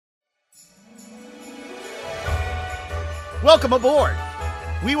Welcome aboard!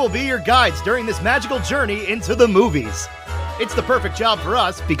 We will be your guides during this magical journey into the movies. It's the perfect job for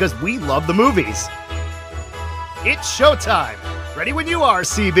us because we love the movies. It's showtime! Ready when you are,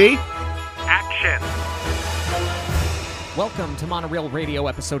 CB. Action! Welcome to Monoreel Radio,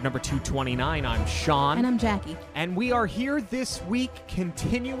 episode number 229. I'm Sean. And I'm Jackie. And we are here this week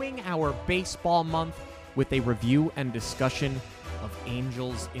continuing our baseball month with a review and discussion of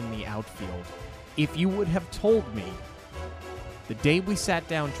Angels in the Outfield. If you would have told me the day we sat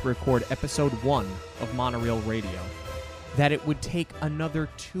down to record episode 1 of Monoreel Radio that it would take another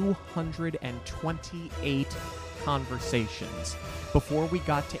 228 conversations before we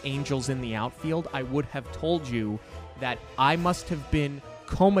got to Angels in the Outfield, I would have told you that I must have been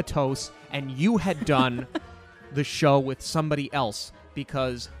comatose and you had done the show with somebody else,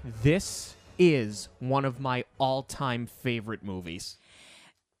 because this is one of my all-time favorite movies.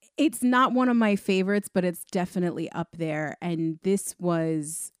 It's not one of my favorites, but it's definitely up there. And this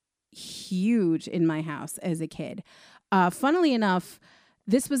was huge in my house as a kid. Funnily enough,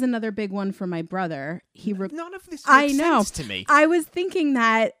 this was another big one for my brother. None of this makes sense to me. I was thinking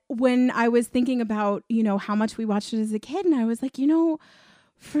that when I was thinking about, how much we watched it as a kid. And I was like,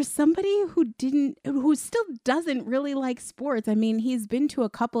 for somebody who still doesn't really like sports, I mean, he's been to a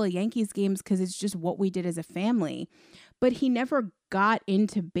couple of Yankees games because it's just what we did as a family. But he never got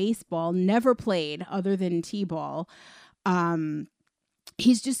into baseball, never played other than T-ball.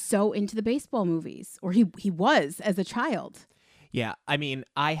 He's just so into the baseball movies, or he was as a child. Yeah, I mean,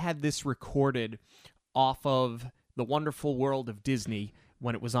 I had this recorded off of The Wonderful World of Disney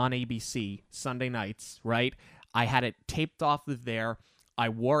when it was on ABC Sunday nights, right? I had it taped off of there. I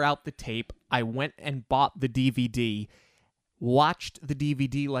wore out the tape. I went and bought the DVD, watched the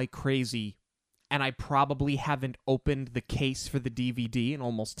DVD like crazy, and I probably haven't opened the case for the DVD in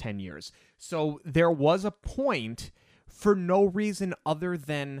almost 10 years. So there was a point, for no reason other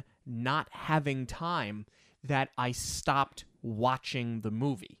than not having time, that I stopped watching the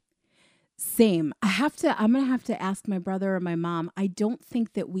movie. Same. I'm going to have to ask my brother or my mom. I don't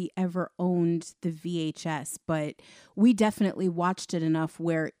think that we ever owned the VHS, but we definitely watched it enough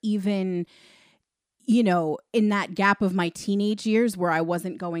where even, in that gap of my teenage years where I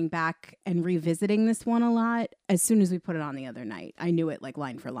wasn't going back and revisiting this one a lot, as soon as we put it on the other night, I knew it like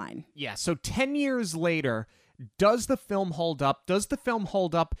line for line. Yeah, so 10 years later, does the film hold up? Does the film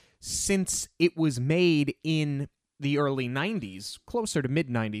hold up since it was made in the early 90s, closer to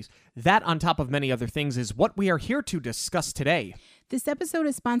mid-90s? That, on top of many other things, is what we are here to discuss today. This episode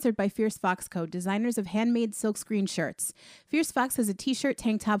is sponsored by Fierce Fox Co., designers of handmade silkscreen shirts. Fierce Fox has a t-shirt,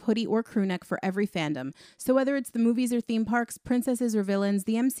 tank top, hoodie, or crew neck for every fandom. So whether it's the movies or theme parks, princesses or villains,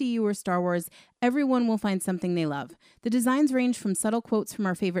 the MCU or Star Wars, everyone will find something they love. The designs range from subtle quotes from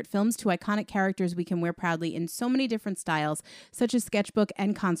our favorite films to iconic characters we can wear proudly in so many different styles, such as sketchbook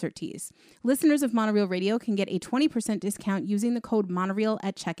and concert tees. Listeners of Monoreel Radio can get a 20% discount using the code Monoreel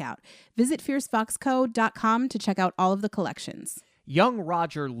at checkout. Visit fiercefoxco.com to check out all of the collections. Young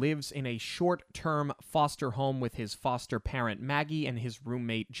Roger lives in a short-term foster home with his foster parent Maggie and his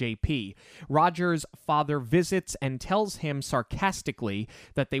roommate JP. Roger's father visits and tells him sarcastically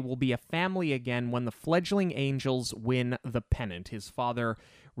that they will be a family again when the fledgling Angels win the pennant. His father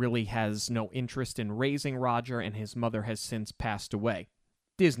really has no interest in raising Roger, and his mother has since passed away.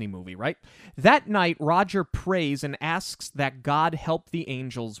 Disney movie, right? That night, Roger prays and asks that God help the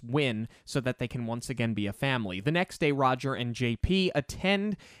Angels win so that they can once again be a family. The next day, Roger and JP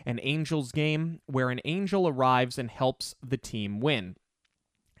attend an Angels game where an angel arrives and helps the team win.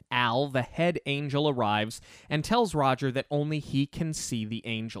 Al, the head angel, arrives and tells Roger that only he can see the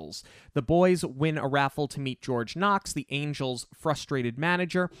Angels. The boys win a raffle to meet George Knox, the Angels' frustrated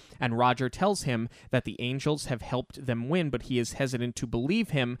manager, and Roger tells him that the Angels have helped them win, but he is hesitant to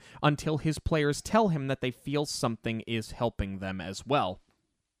believe him until his players tell him that they feel something is helping them as well.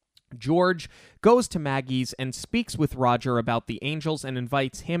 George goes to Maggie's and speaks with Roger about the Angels and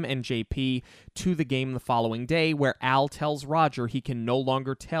invites him and JP to the game the following day, where Al tells Roger he can no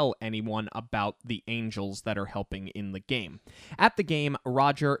longer tell anyone about the Angels that are helping in the game. At the game,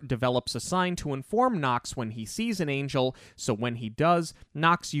 Roger develops a sign to inform Knox when he sees an Angel, so when he does,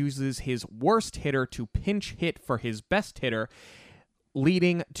 Knox uses his worst hitter to pinch hit for his best hitter,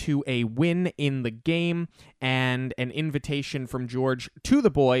 leading to a win in the game and an invitation from George to the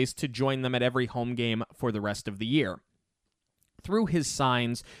boys to join them at every home game for the rest of the year. Through his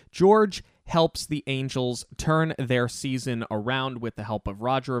signs, George helps the Angels turn their season around with the help of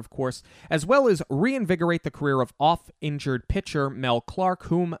Roger, of course, as well as reinvigorate the career of off-injured pitcher Mel Clark,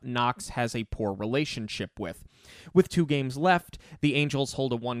 whom Knox has a poor relationship with. With 2 games left, the Angels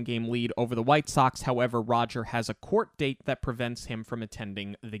hold a 1-game lead over the White Sox. However, Roger has a court date that prevents him from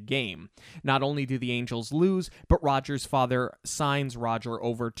attending the game. Not only do the Angels lose, but Roger's father signs Roger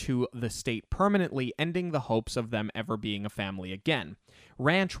over to the state permanently, ending the hopes of them ever being a family again.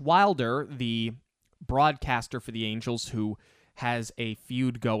 Ranch Wilder, the broadcaster for the Angels, who has a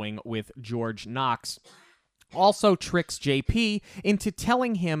feud going with George Knox, also tricks JP into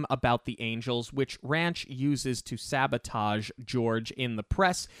telling him about the Angels, which Ranch uses to sabotage George in the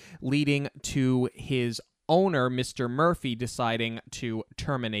press, leading to his owner, Mr. Murphy, deciding to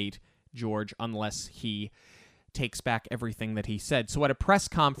terminate George unless he takes back everything that he said. So at a press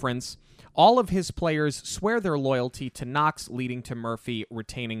conference, all of his players swear their loyalty to Knox, leading to Murphy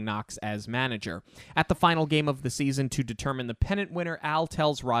retaining Knox as manager. At the final game of the season, to determine the pennant winner, Al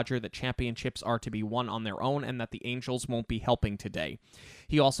tells Roger that championships are to be won on their own and that the Angels won't be helping today.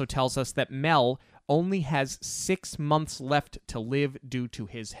 He also tells us that Mel only has 6 months left to live due to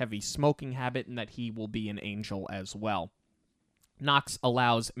his heavy smoking habit and that he will be an Angel as well. Knox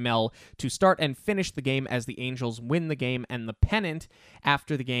allows Mel to start and finish the game as the Angels win the game and the pennant.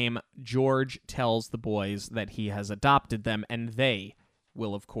 After the game, George tells the boys that he has adopted them, and they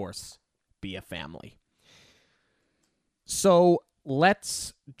will, of course, be a family. So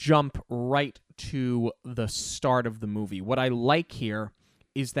let's jump right to the start of the movie. What I like here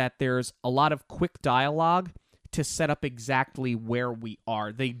is that there's a lot of quick dialogue to set up exactly where we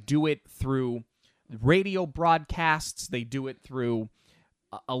are. They do it through radio broadcasts. They do it through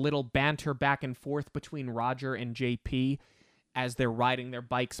a little banter back and forth between Roger and JP as they're riding their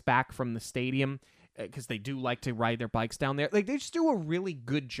bikes back from the stadium, because they do like to ride their bikes down there. Like, they just do a really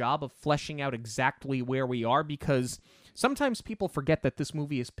good job of fleshing out exactly where we are, because sometimes people forget that this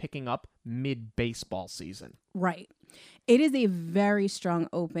movie is picking up mid-baseball season. Right. It is a very strong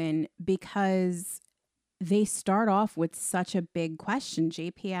open because they start off with such a big question.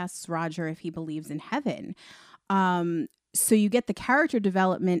 JP asks Roger if he believes in heaven. So you get the character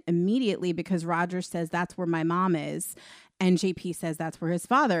development immediately because Roger says that's where my mom is, and JP says that's where his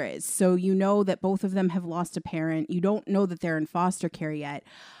father is. So you know that both of them have lost a parent. You don't know that they're in foster care yet.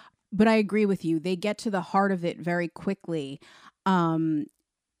 But I agree with you. They get to the heart of it very quickly,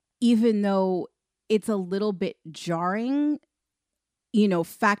 even though it's a little bit jarring, you know,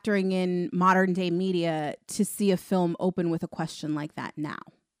 factoring in modern day media to see a film open with a question like that now.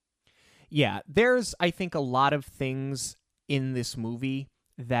 Yeah, there's, I think, a lot of things in this movie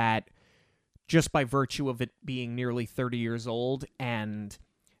that, just by virtue of it being nearly 30 years old and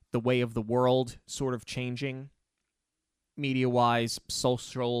the way of the world sort of changing, media-wise,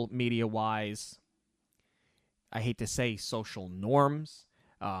 social media-wise, I hate to say social norms,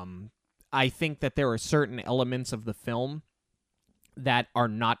 I think that there are certain elements of the film that are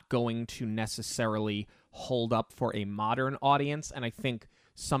not going to necessarily hold up for a modern audience, and I think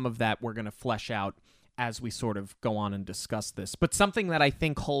some of that we're going to flesh out as we sort of go on and discuss this. But something that I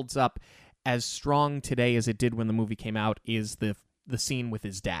think holds up as strong today as it did when the movie came out is the scene with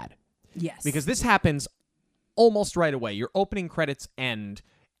his dad. Yes. Because this happens almost right away. Your opening credits end,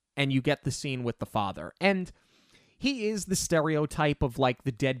 and you get the scene with the father. And he is the stereotype of, like,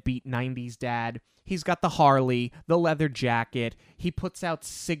 the deadbeat 90s dad. He's got the Harley, the leather jacket. He puts out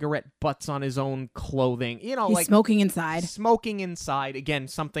cigarette butts on his own clothing. You know, he's like smoking inside. Smoking inside. Again,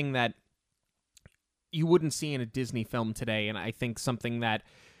 something that you wouldn't see in a Disney film today, and I think something that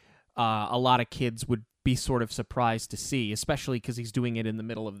a lot of kids would be sort of surprised to see, especially because he's doing it in the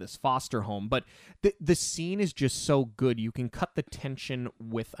middle of this foster home. But the scene is just so good. You can cut the tension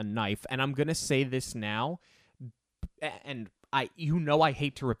with a knife. And I'm going to say this now, and I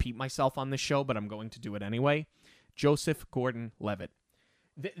hate to repeat myself on this show, but I'm going to do it anyway. Joseph Gordon-Levitt.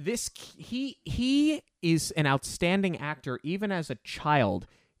 He is an outstanding actor. Even as a child,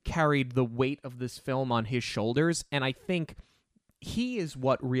 carried the weight of this film on his shoulders, and I think he is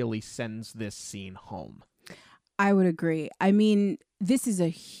what really sends this scene home. I would agree. I mean, this is a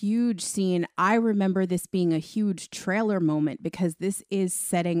huge scene. I remember this being a huge trailer moment because this is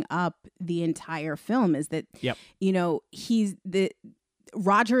setting up the entire film. Is that, yep. You know,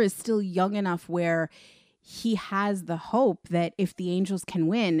 Roger is still young enough where he has the hope that if the Angels can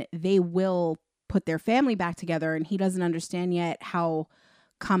win, they will put their family back together. And he doesn't understand yet how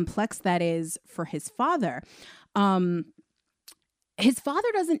complex that is for his father. His father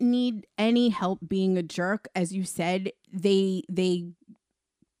doesn't need any help being a jerk. As you said, they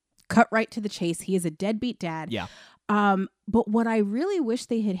cut right to the chase. He is a deadbeat dad. Yeah. But what I really wish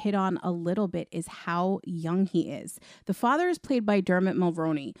they had hit on a little bit is how young he is. The father is played by Dermot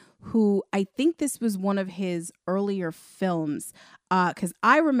Mulroney, who I think this was one of his earlier films, because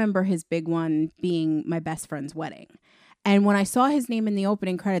I remember his big one being My Best Friend's Wedding. And when I saw his name in the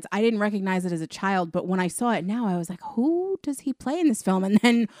opening credits, I didn't recognize it as a child. But when I saw it now, I was like, who does he play in this film? And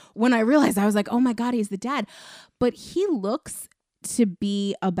then when I realized, I was like, oh my God, he's the dad. But he looks to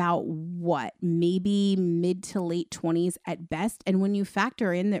be about what, maybe mid to late 20s at best. And when you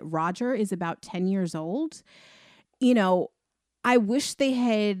factor in that Roger is about 10 years old, you know, I wish they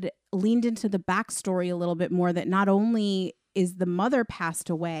had leaned into the backstory a little bit more, that not only is the mother passed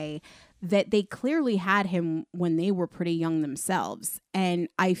away, that they clearly had him when they were pretty young themselves. And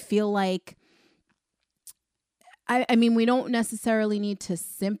I feel like, I mean, we don't necessarily need to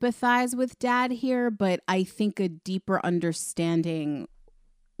sympathize with dad here, but I think a deeper understanding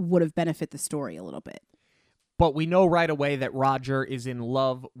would have benefited the story a little bit. But we know right away that Roger is in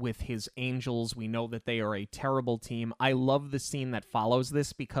love with his angels. We know that they are a terrible team. I love the scene that follows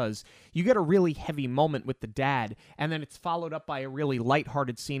this because you get a really heavy moment with the dad, and then it's followed up by a really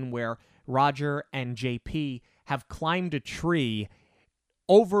lighthearted scene where Roger and JP have climbed a tree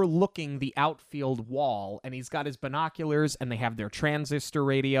overlooking the outfield wall, and he's got his binoculars, and they have their transistor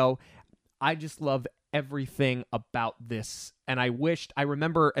radio. I just love everything about this, and I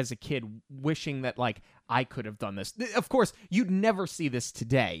remember as a kid wishing that, like, I could have done this. Of course, you'd never see this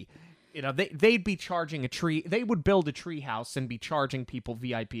today. You know, they'd be charging they would build a tree house and be charging people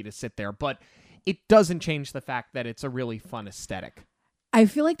VIP to sit there, but it doesn't change the fact that it's a really fun aesthetic. I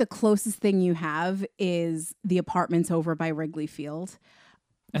feel like the closest thing you have is the apartments over by Wrigley Field.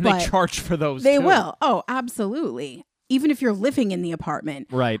 And they charge for those, They too. will. Oh, absolutely. Even if you're living in the apartment.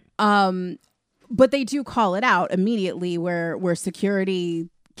 Right. But they do call it out immediately where security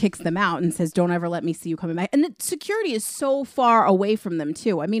kicks them out and says, don't ever let me see you coming back. And the security is so far away from them,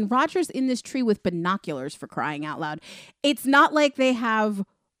 too. I mean, Roger's in this tree with binoculars, for crying out loud. It's not like they have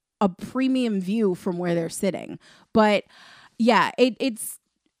a premium view from where they're sitting. But yeah, it's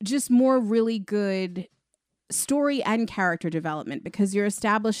just more really good story and character development, because you're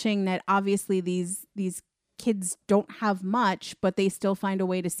establishing that obviously these kids don't have much, but they still find a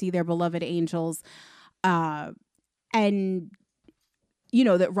way to see their beloved angels, and you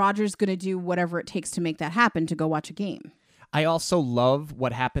know that Roger's going to do whatever it takes to make that happen, to go watch a game. I also love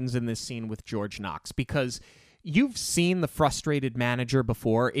what happens in this scene with George Knox, because you've seen the frustrated manager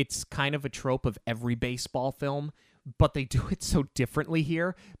before. It's kind of a trope of every baseball film, but they do it so differently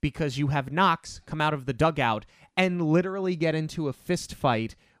here, because you have Knox come out of the dugout and literally get into a fist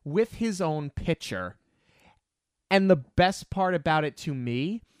fight with his own pitcher. And the best part about it to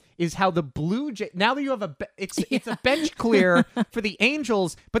me is how the Blue Jays, now that you have it's a bench clear for the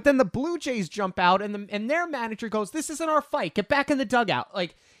Angels, but then the Blue Jays jump out and their manager goes, "This isn't our fight. Get back in the dugout."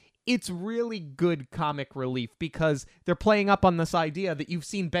 Like, it's really good comic relief, because they're playing up on this idea that you've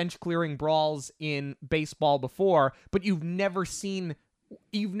seen bench clearing brawls in baseball before, but you've never seen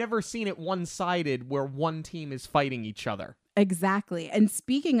it one-sided where one team is fighting each other. Exactly. And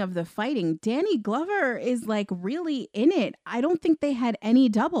speaking of the fighting, Danny Glover is like really in it. I don't think they had any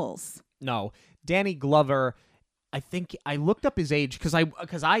doubles. No, Danny Glover, I think I looked up his age because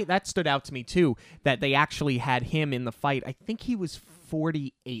that stood out to me too, that they actually had him in the fight. I think he was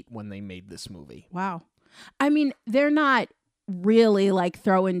 48 when they made this movie. Wow. I mean, they're not really like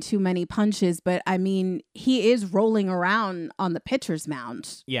throwing too many punches, but I mean, he is rolling around on the pitcher's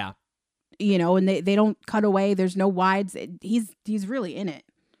mound. Yeah. You know, and they don't cut away. There's no wides. He's really in it.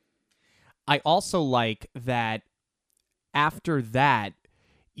 I also like that after that,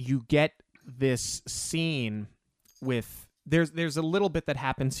 you get this scene with there's a little bit that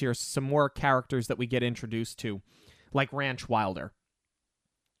happens here, some more characters that we get introduced to, like Ranch Wilder.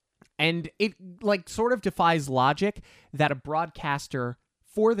 And it like sort of defies logic that a broadcaster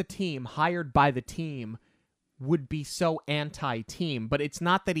for the team, hired by the team, would be so anti-team. But it's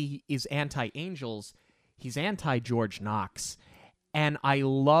not that he is anti-Angels, he's anti-George Knox. And I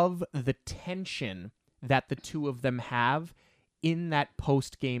love the tension that the two of them have in that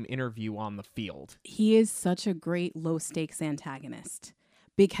post-game interview on the field. He is such a great low-stakes antagonist.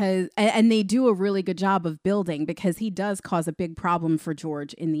 Because, and they do a really good job of building, because he does cause a big problem for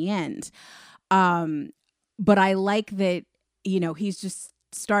George in the end. But I like that, you know, he's just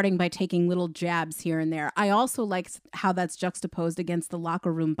starting by taking little jabs here and there. I also like how that's juxtaposed against the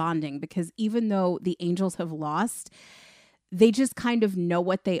locker room bonding, because even though the Angels have lost, they just kind of know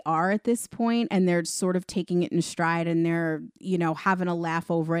what they are at this point, and they're sort of taking it in stride, and they're, you know, having a laugh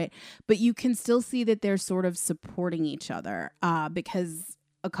over it. But you can still see that they're sort of supporting each other, because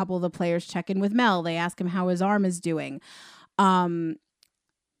a couple of the players check in with Mel. They ask him how his arm is doing.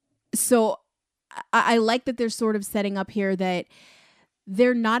 So I like that they're sort of setting up here that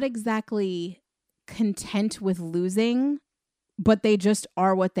they're not exactly content with losing, but they just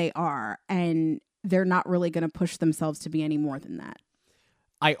are what they are. And they're not really going to push themselves to be any more than that.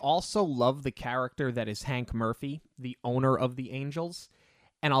 I also love the character that is Hank Murphy, the owner of the Angels.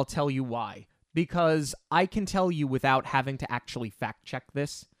 And I'll tell you why. Because I can tell you without having to actually fact check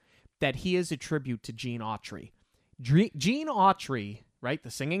this, that he is a tribute to Gene Autry. Gene Autry, right, the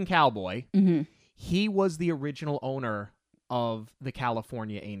singing cowboy, he was the original owner of the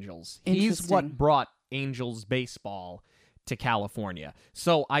California Angels. He's what brought Angels baseball to California.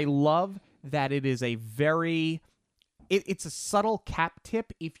 So I love that it is a very... It's a subtle cap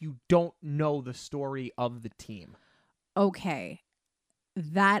tip if you don't know the story of the team. Okay.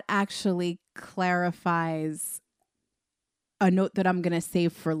 That actually clarifies a note that I'm going to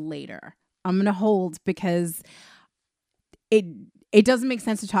save for later. I'm going to hold because it doesn't make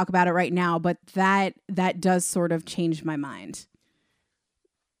sense to talk about it right now, but that does sort of change my mind.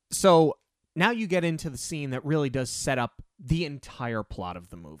 So now you get into the scene that really does set up the entire plot of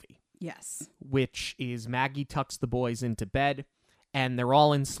the movie. Yes. Which is Maggie tucks the boys into bed, and they're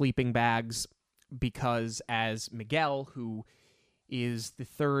all in sleeping bags because as Miguel, who is the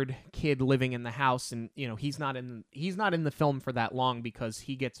third kid living in the house, and he's not in the film for that long because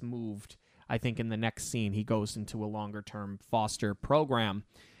he gets moved. I think in the next scene he goes into a longer-term foster program.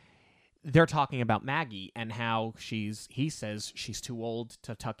 They're talking about Maggie and how he says she's too old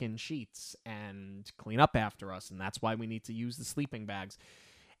to tuck in sheets and clean up after us, and that's why we need to use the sleeping bags.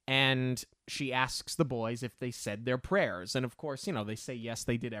 And she asks the boys if they said their prayers. And of course, they say yes,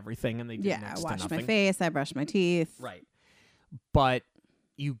 they did everything, and they did next to nothing. I washed my face, I brushed my teeth. Right. But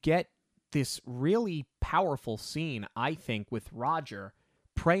you get this really powerful scene, I think, with Roger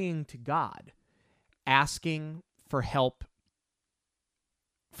praying to God, asking for help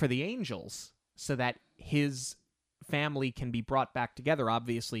for the Angels so that his family can be brought back together.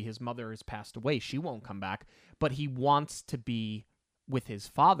 Obviously, his mother has passed away. She won't come back. But he wants to be with his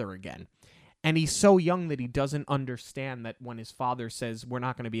father again. And he's so young that he doesn't understand that when his father says we're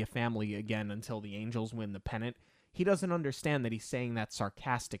not going to be a family again until the Angels win the pennant, he doesn't understand that he's saying that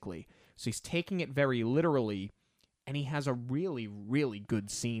sarcastically. So he's taking it very literally, and he has a really, really good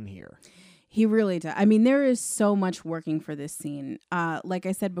scene here. He really does. I mean, there is so much working for this scene. Like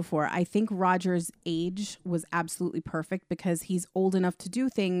I said before, I think Roger's age was absolutely perfect because he's old enough to do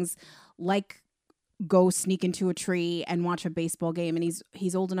things like go sneak into a tree and watch a baseball game, and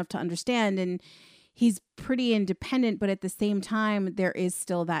he's old enough to understand, and he's pretty independent, but at the same time there is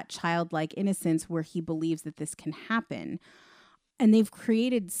still that childlike innocence where he believes that this can happen. And they've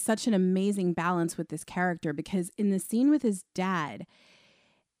created such an amazing balance with this character because in the scene with his dad,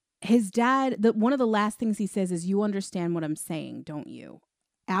 one of the last things he says is, "You understand what I'm saying, don't you?"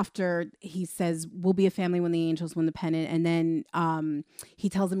 After he says, "We'll be a family when the Angels win the pennant." And then he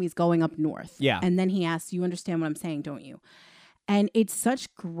tells him he's going up north. Yeah. And then he asks, "You understand what I'm saying, don't you?" And it's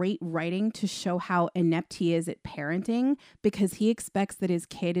such great writing to show how inept he is at parenting because he expects that his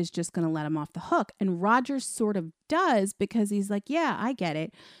kid is just going to let him off the hook. And Roger sort of does because he's like, yeah, I get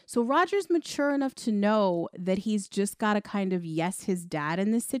it. So Roger's mature enough to know that he's just got to kind of yes his dad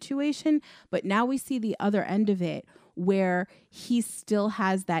in this situation. But now we see the other end of it where he still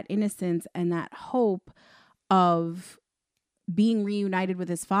has that innocence and that hope of being reunited with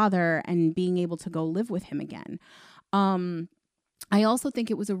his father and being able to go live with him again. I also think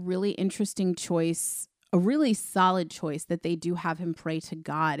it was a really interesting choice, a really solid choice that they do have him pray to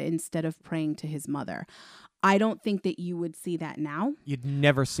God instead of praying to his mother. I don't think that you would see that now. You'd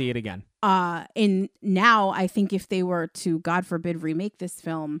never see it again. And now I think if they were to, God forbid, remake this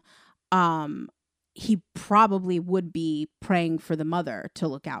film, he probably would be praying for the mother to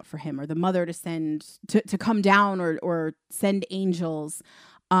look out for him or the mother to send to come down or send angels.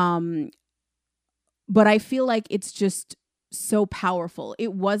 But I feel like it's just so powerful.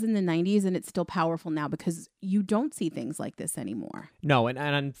 It was in the 90s and it's still powerful now because you don't see things like this anymore. No,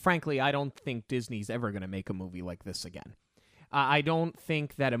 and frankly, I don't think Disney's ever going to make a movie like this again. I don't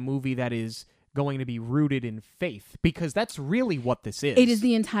think that a movie that is going to be rooted in faith, because that's really what this is. It is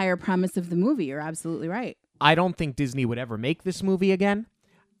the entire premise of the movie. You're absolutely right. I don't think Disney would ever make this movie again.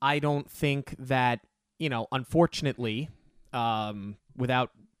 I don't think that, unfortunately,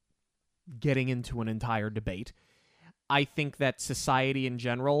 without getting into an entire debate, I think that society in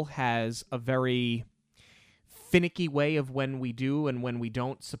general has a very finicky way of when we do and when we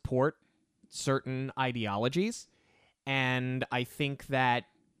don't support certain ideologies. And I think that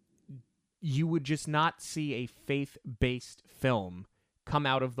you would just not see a faith-based film come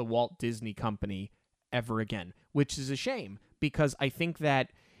out of the Walt Disney Company ever again, which is a shame because I think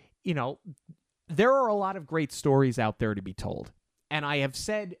that, there are a lot of great stories out there to be told. And I have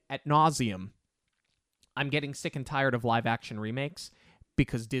said ad nauseum, I'm getting sick and tired of live-action remakes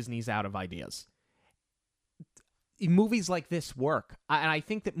because Disney's out of ideas. Movies like this work. And I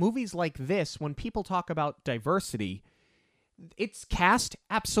think that movies like this, when people talk about diversity, it's cast,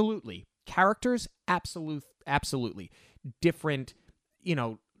 absolutely. Characters, absolutely. Different,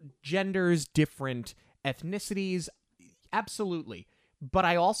 genders, different ethnicities, absolutely. But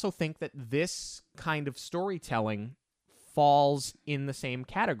I also think that this kind of storytelling falls in the same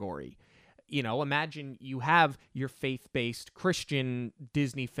category. Imagine you have your faith-based Christian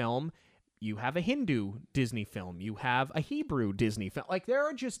Disney film, you have a Hindu Disney film, you have a Hebrew Disney film. Like, there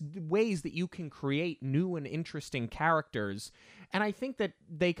are just ways that you can create new and interesting characters, and I think that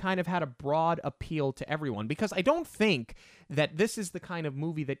they kind of had a broad appeal to everyone, because I don't think that this is the kind of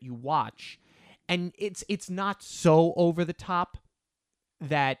movie that you watch, and it's not so over the top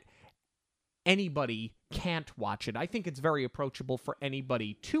that anybody can't watch it. I think it's very approachable for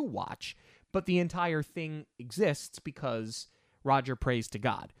anybody to watch, but the entire thing exists because Roger prays to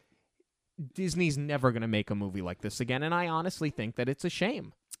God. Disney's never going to make a movie like this again, and I honestly think that it's a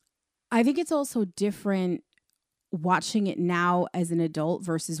shame. I think it's also different watching it now as an adult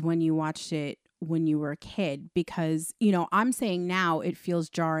versus when you watched it when you were a kid, because, I'm saying now it feels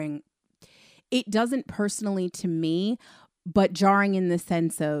jarring. It doesn't personally to me, but jarring in the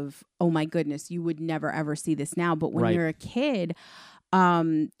sense of, oh my goodness, you would never ever see this now. But when you're a kid,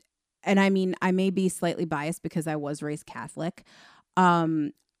 and I mean, I may be slightly biased because I was raised Catholic.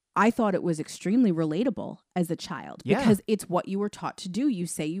 I thought it was extremely relatable as a child because it's what you were taught to do. You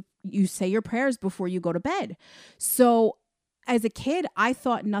say your prayers before you go to bed. So as a kid, I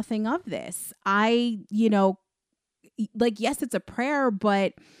thought nothing of this. Yes, it's a prayer,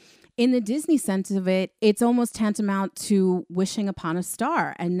 but in the Disney sense of it, it's almost tantamount to wishing upon a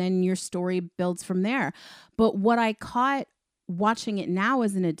star, and then your story builds from there. But what I caught watching it now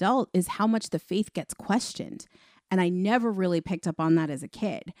as an adult is how much the faith gets questioned. And I never really picked up on that as a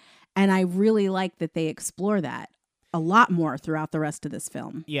kid. And I really like that they explore that a lot more throughout the rest of this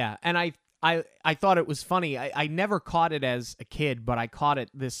film. Yeah, and I thought it was funny. I never caught it as a kid, but I caught it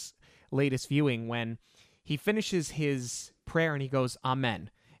this latest viewing when he finishes his prayer and he goes, Amen.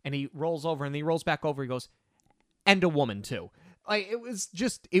 And he rolls over and he rolls back over. He goes, and a woman too. Like, it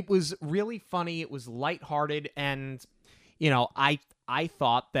was really funny. It was lighthearted. And, I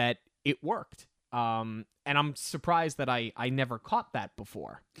thought that it worked. And I'm surprised that I never caught that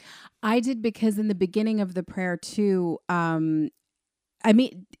before. I did, because in the beginning of the prayer too,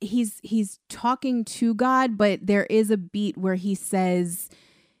 he's talking to God, but there is a beat where he says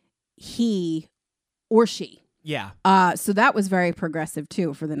he or she. Yeah. So that was very progressive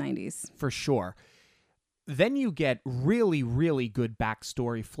too for the 90s. For sure. Then you get really, really good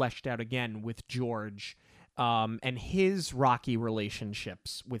backstory fleshed out again with George and his rocky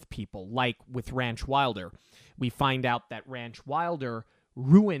relationships with people, like with Ranch Wilder. We find out that Ranch Wilder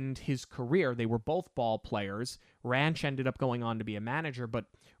ruined his career. They were both ball players. Ranch ended up going on to be a manager, but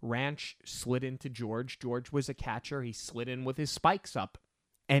Ranch slid into George. George was a catcher. He slid in with his spikes up,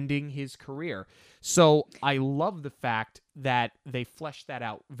 ending his career. So I love the fact that they fleshed that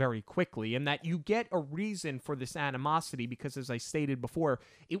out very quickly and that you get a reason for this animosity because, as I stated before,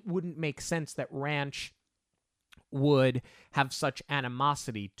 it wouldn't make sense that Ranch would have such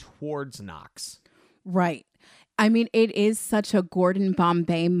animosity towards Knox. Right. I mean, it is such a Gordon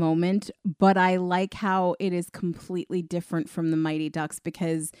Bombay moment, but I like how it is completely different from the Mighty Ducks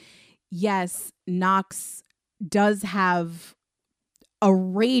because, yes, Knox does have a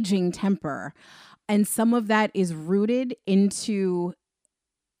raging temper, and some of that is rooted into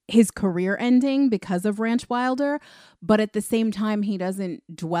his career ending because of Ranch Wilder, but at the same time, he doesn't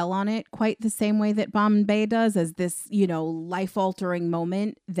dwell on it quite the same way that Bombay does as this, life-altering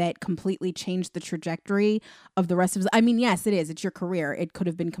moment that completely changed the trajectory of the rest of his... I mean, yes, it is. It's your career. It could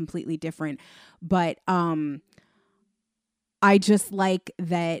have been completely different, but I just like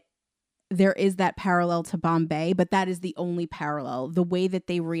that there is that parallel to Bombay, but that is the only parallel. The way that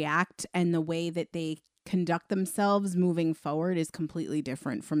they react and the way that they conduct themselves moving forward is completely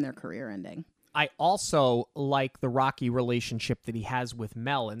different from their career ending. I also like the rocky relationship that he has with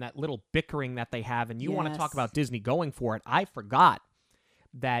Mel and that little bickering that they have. And you want to talk about Disney going for it. I forgot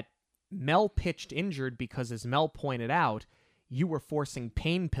that Mel pitched injured because, as Mel pointed out, you were forcing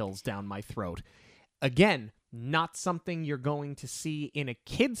pain pills down my throat. Again, not something you're going to see in a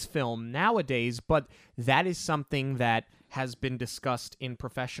kid's film nowadays, but that is something that has been discussed in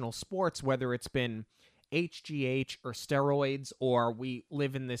professional sports, whether it's been HGH or steroids, or we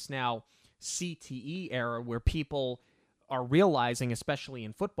live in this now CTE era where people are realizing, especially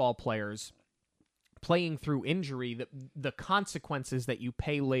in football players, playing through injury, that the consequences that you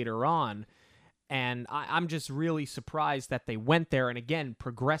pay later on. And I'm just really surprised that they went there. And again,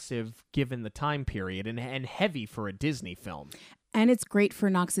 progressive given the time period and heavy for a Disney film. And it's great for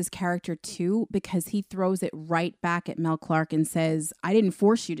Knox's character, too, because he throws it right back at Mel Clark and says, I didn't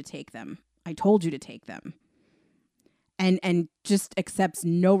force you to take them. I told you to take them. And just accepts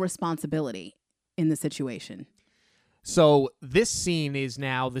no responsibility in the situation. So this scene is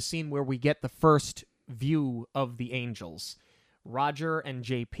now the scene where we get the first view of the Angels. Roger and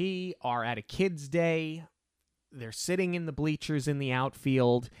JP are at a kids' day. They're sitting in the bleachers in the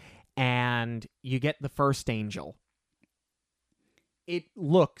outfield, and you get the first Angel. It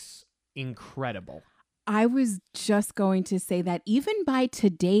looks incredible. I was just going to say that even by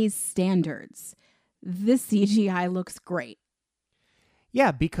today's standards, the CGI looks great.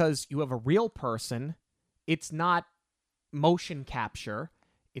 Yeah, because you have a real person. It's not motion capture.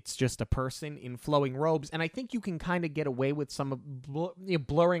 It's just a person in flowing robes. And I think you can kind of get away with some of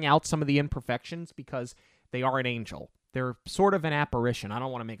blurring out some of the imperfections because they are an angel. They're sort of an apparition. I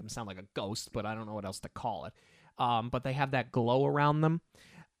don't want to make them sound like a ghost, but I don't know what else to call it. But they have that glow around them.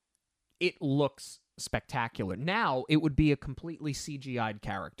 It looks spectacular. Now, it would be a completely CGI'd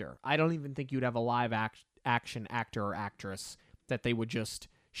character. I don't even think you'd have a live action actor or actress that they would just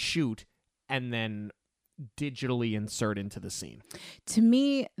shoot and then digitally insert into the scene. To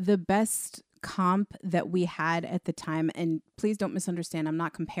me, the best comp that we had at the time, and please don't misunderstand, I'm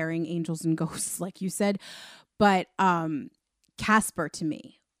not comparing angels and ghosts like you said, but Casper to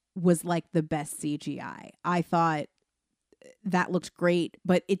me was like the best CGI. I thought that looked great,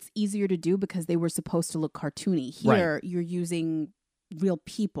 but it's easier to do because they were supposed to look cartoony. Here, right, you're using real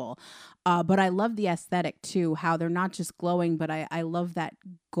people. But I love the aesthetic too, how they're not just glowing, but I love that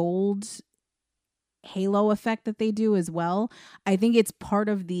gold halo effect that they do as well. I think it's part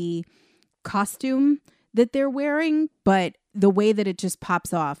of the costume that they're wearing, but the way that it just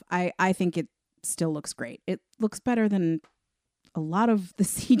pops off, I think it still looks great. It looks better than a lot of the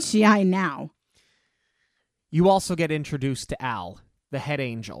CGI now. You also get introduced to Al, the head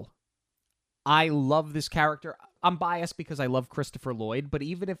angel. I love this character. I'm biased because I love Christopher Lloyd, but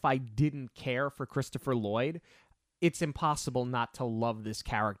even if I didn't care for Christopher Lloyd, it's impossible not to love this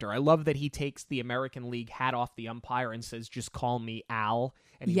character. I love that he takes the American League hat off the umpire and says, just call me Al,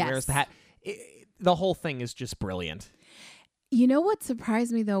 and he wears the hat. The whole thing is just brilliant. You know what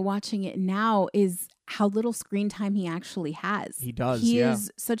surprised me, though, watching it now is how little screen time he actually has. He does, He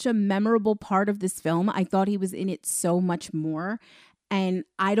is such a memorable part of this film. I thought he was in it so much more, and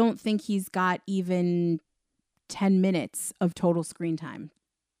I don't think he's got even 10 minutes of total screen time.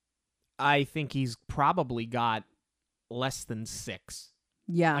 I think he's probably got less than 6.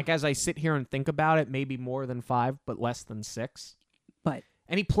 Yeah. Like, as I sit here and think about it, maybe more than 5, but less than 6.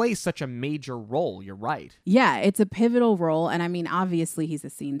 And he plays such a major role. You're right. Yeah, it's a pivotal role. And I mean, obviously he's a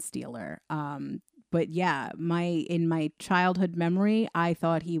scene stealer. But yeah, in my childhood memory, I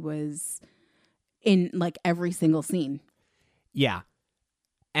thought he was in like every single scene. Yeah.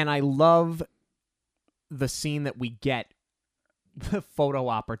 And I love the scene that we get, the photo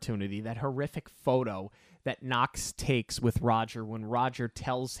opportunity, that horrific photo that Knox takes with Roger when Roger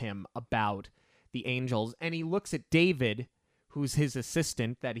tells him about the Angels. And he looks at David, who's his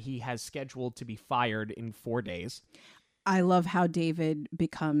assistant that he has scheduled to be fired in 4 days. I love how David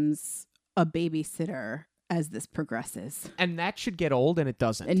becomes a babysitter as this progresses. And that should get old, and it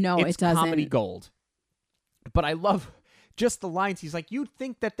doesn't. No, it doesn't. It's comedy gold. But I love just the lines. He's like, you'd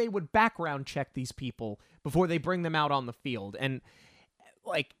think that they would background check these people before they bring them out on the field. And,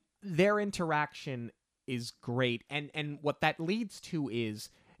 like, their interaction is great. And what that leads to is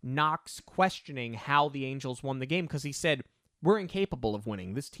Knox questioning how the Angels won the game, because he said, we're incapable of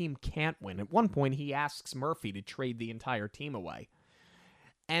winning. This team can't win. At one point, he asks Murphy to trade the entire team away.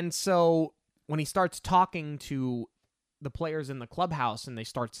 And so when he starts talking to the players in the clubhouse and they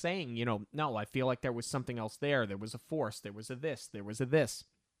start saying, no, I feel like there was something else there. There was a force. There was a this. There was a this.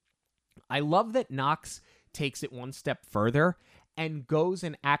 I love that Knox takes it one step further and goes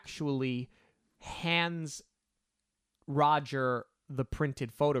and actually hands Roger the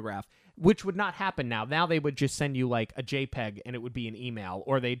printed photograph, which would not happen now. Now they would just send you like a JPEG and it would be an email,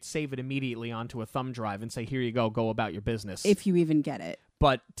 or they'd save it immediately onto a thumb drive and say, here you go about your business. If you even get it.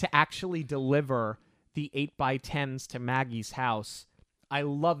 But to actually deliver the 8x10s to Maggie's house, I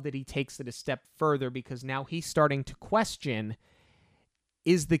love that he takes it a step further, because now he's starting to question,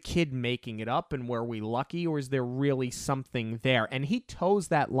 is the kid making it up and were we lucky, or is there really something there? And he toes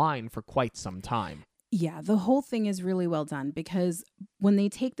that line for quite some time. Yeah, the whole thing is really well done because when they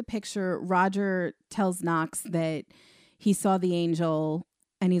take the picture, Roger tells Knox that he saw the angel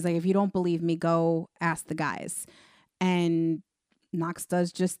and he's like, if you don't believe me, go ask the guys. And Knox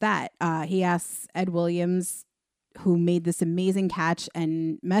does just that. He asks Ed Williams, who made this amazing catch,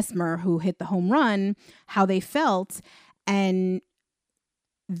 and Mesmer, who hit the home run, how they felt. And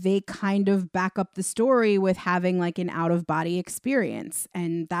they kind of back up the story with having like an out-of-body experience.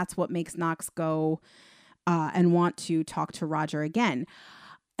 And that's what makes Knox go and want to talk to Roger again.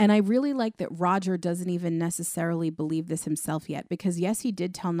 And I really like that Roger doesn't even necessarily believe this himself yet, because yes, he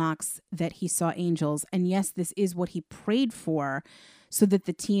did tell Knox that he saw angels. And yes, this is what he prayed for so that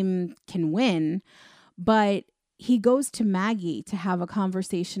the team can win. But he goes to Maggie to have a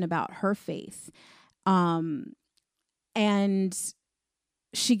conversation about her faith. And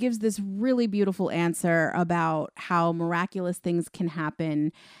she gives this really beautiful answer about how miraculous things can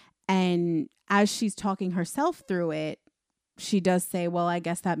happen. And as she's talking herself through it, she does say, well, I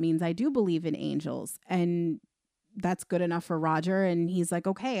guess that means I do believe in angels. And that's good enough for Roger. And he's like,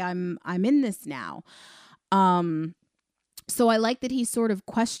 okay, I'm in this now. So I like that he sort of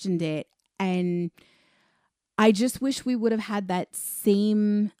questioned it. And I just wish we would have had that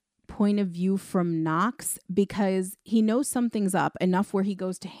same point of view from Knox, because he knows something's up enough where he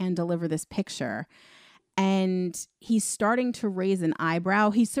goes to hand deliver this picture and he's starting to raise an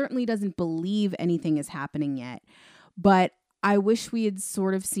eyebrow. He certainly doesn't believe anything is happening yet, but I wish we had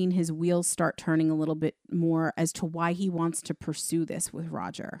sort of seen his wheels start turning a little bit more as to why he wants to pursue this with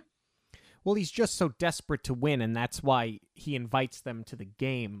Roger. Well, he's just so desperate to win, and that's why he invites them to the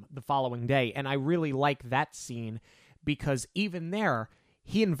game the following day. And I really like that scene because even there,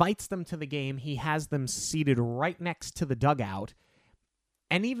 he invites them to the game. He has them seated right next to the dugout.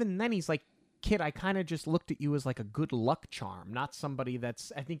 And even then, he's like, kid, I kind of just looked at you as like a good luck charm, not somebody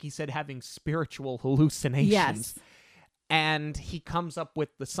that's, I think he said, having spiritual hallucinations. Yes. And he comes up with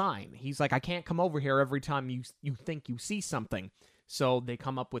the sign. He's like, I can't come over here every time you think you see something. So they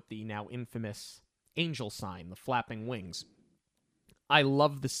come up with the now infamous angel sign, the flapping wings. I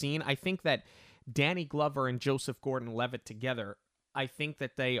love the scene. I think that Danny Glover and Joseph Gordon-Levitt together, I think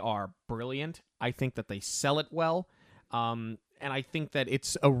that they are brilliant. I think that they sell it well. And I think that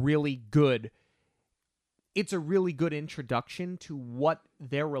it's a really good introduction to what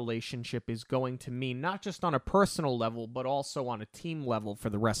their relationship is going to mean, not just on a personal level, but also on a team level for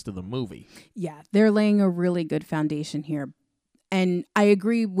the rest of the movie. Yeah, they're laying a really good foundation here. And I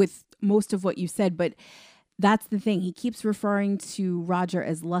agree with most of what you said, but that's the thing. He keeps referring to Roger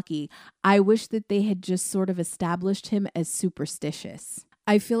as lucky. I wish that they had just sort of established him as superstitious.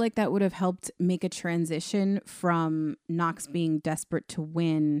 I feel like that would have helped make a transition from Knox being desperate to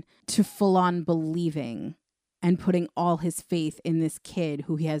win to full-on believing and putting all his faith in this kid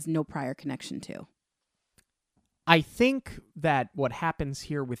who he has no prior connection to. I think that what happens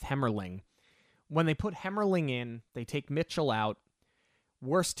here with Hemmerling, when they put Hemmerling in, they take Mitchell out,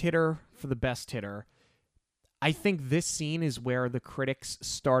 worst hitter for the best hitter. I think this scene is where the critics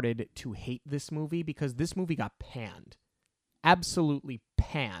started to hate this movie because this movie got panned. Absolutely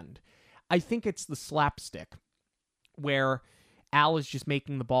panned. I think it's the slapstick where Al is just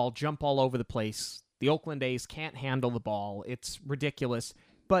making the ball jump all over the place. The Oakland A's can't handle the ball. It's ridiculous,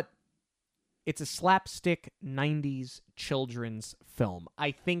 but it's a slapstick 90s children's film.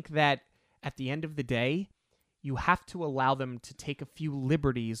 I think that at the end of the day, you have to allow them to take a few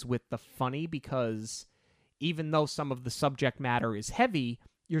liberties with the funny because even though some of the subject matter is heavy,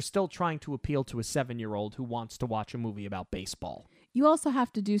 you're still trying to appeal to a 7-year-old who wants to watch a movie about baseball. You also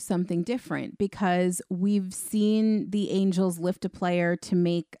have to do something different because we've seen the Angels lift a player to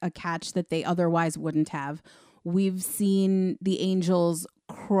make a catch that they otherwise wouldn't have. We've seen the Angels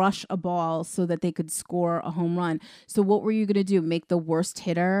crush a ball so that they could score a home run. So what were you going to do? Make the worst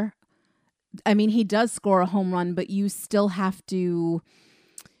hitter? I mean, he does score a home run, but you still have to...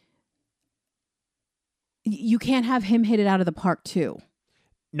 You can't have him hit it out of the park too.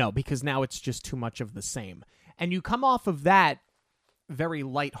 No, because now it's just too much of the same. And you come off of that very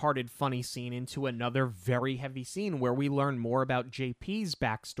lighthearted, funny scene into another very heavy scene where we learn more about JP's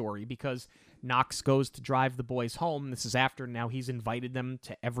backstory because Knox goes to drive the boys home. This is after now he's invited them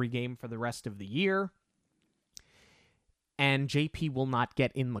to every game for the rest of the year. And JP will not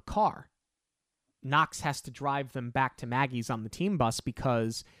get in the car. Knox has to drive them back to Maggie's on the team bus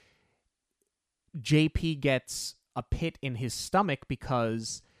because JP gets a pit in his stomach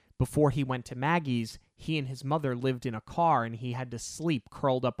because before he went to Maggie's, he and his mother lived in a car and he had to sleep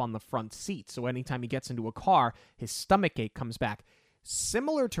curled up on the front seat. So anytime he gets into a car, his stomach ache comes back.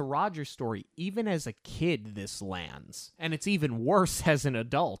 similar to Roger's story, even as a kid, this lands. And it's even worse as an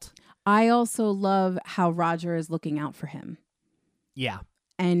adult. I also love how Roger is looking out for him. Yeah.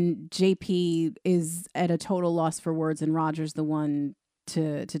 And JP is at a total loss for words, and Roger's the one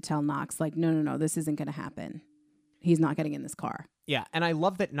to tell Knox, like, no, this isn't going to happen. He's not getting in this car. Yeah, and I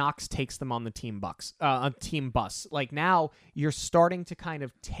love that Knox takes them on the team bus. Like, now you're starting to kind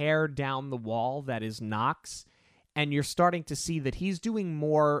of tear down the wall that is Knox, and you're starting to see that he's doing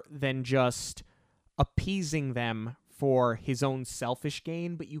more than just appeasing them for his own selfish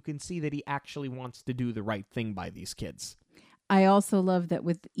gain, but you can see that he actually wants to do the right thing by these kids. I also love that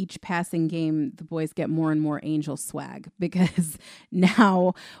with each passing game, the boys get more and more Angel swag, because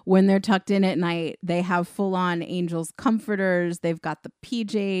now when they're tucked in at night, they have full-on Angel's comforters. They've got the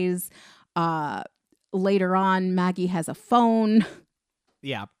PJs. Later on, Maggie has a phone.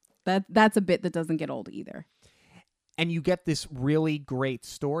 Yeah. That's a bit that doesn't get old either. And you get this really great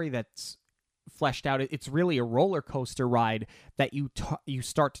story that's fleshed out. It's really a roller coaster ride that you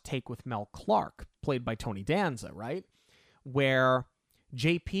start to take with Mel Clark, played by Tony Danza, right? Where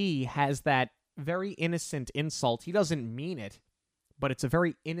JP has that very innocent insult. He doesn't mean it, but it's a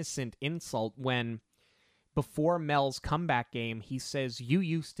very innocent insult when, before Mel's comeback game, he says, "You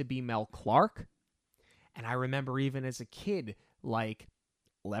used to be Mel Clark." And I remember even as a kid, like,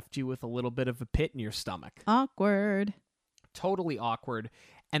 left you with a little bit of a pit in your stomach. Awkward. Totally awkward.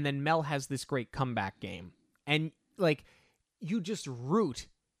 And then Mel has this great comeback game. And, like, you just root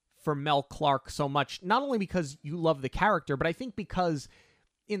for Mel Clark so much, not only because you love the character, but I think because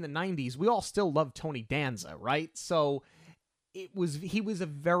in the 90s, we all still love Tony Danza, right? So he was a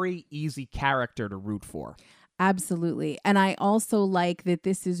very easy character to root for. Absolutely. And I also like that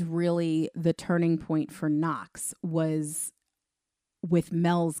this is really the turning point for Knox, was with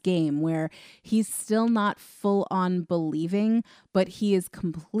Mel's game, where he's still not full on believing, but he is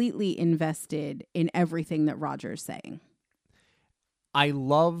completely invested in everything that Roger's saying. I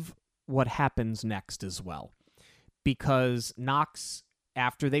love what happens next as well, because Knox,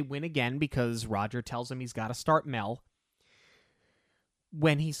 after they win again, because Roger tells him he's got to start Mel,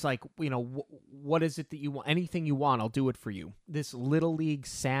 when he's like, what is it that you want? Anything you want, I'll do it for you. This Little League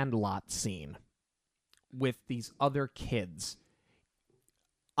Sandlot scene with these other kids.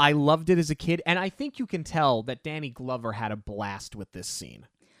 I loved it as a kid, and I think you can tell that Danny Glover had a blast with this scene.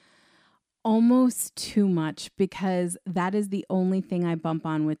 Almost too much, because that is the only thing I bump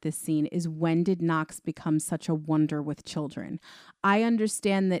on with this scene is, when did Knox become such a wonder with children? I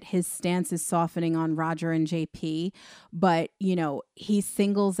understand that his stance is softening on Roger and JP, but, he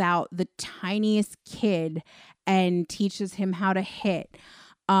singles out the tiniest kid and teaches him how to hit,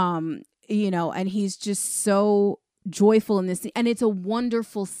 and he's just so joyful in this scene. And it's a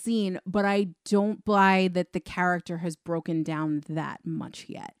wonderful scene, but I don't buy that the character has broken down that much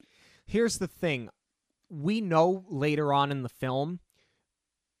yet. Here's the thing. We know later on in the film,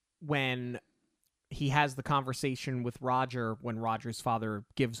 when he has the conversation with Roger, when Roger's father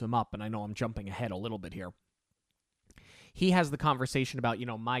gives him up, and I know I'm jumping ahead a little bit here, he has the conversation about,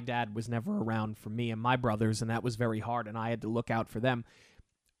 my dad was never around for me and my brothers, and that was very hard, and I had to look out for them.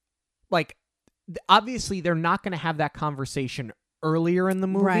 Like, obviously, they're not going to have that conversation earlier in the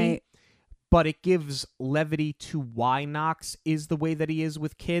movie. Right. But it gives levity to why Knox is the way that he is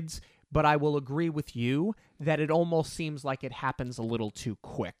with kids. But I will agree with you that it almost seems like it happens a little too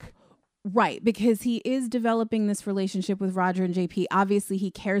quick. Right, because he is developing this relationship with Roger and JP. Obviously,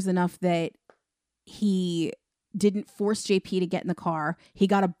 he cares enough that he didn't force JP to get in the car. He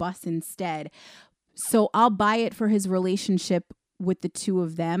got a bus instead. So I'll buy it for his relationship with the two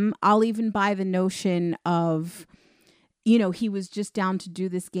of them. I'll even buy the notion of, he was just down to do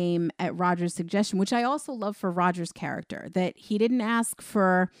this game at Roger's suggestion, which I also love for Roger's character, that he didn't ask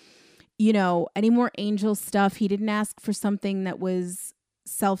for, any more Angel stuff. He didn't ask for something that was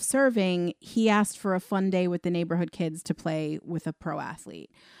self-serving. He asked for a fun day with the neighborhood kids to play with a pro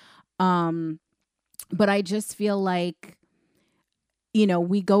athlete. But I just feel like,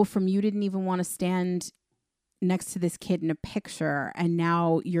 we go from, you didn't even want to stand next to this kid in a picture, and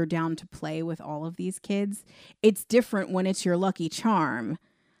now you're down to play with all of these kids. It's different when it's your lucky charm.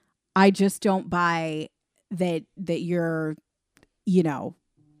 I just don't buy that you're,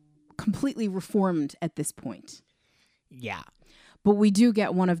 completely reformed at this point. Yeah. But we do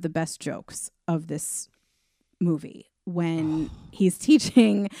get one of the best jokes of this movie when he's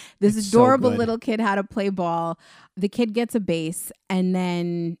teaching this adorable little kid how to play ball. The kid gets a base, and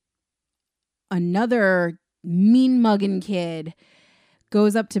then another mean mugging kid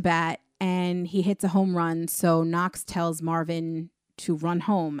goes up to bat and he hits a home run. So Knox tells Marvin to run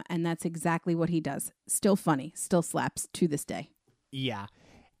home, and that's exactly what he does. Still funny, still slaps to this day. Yeah.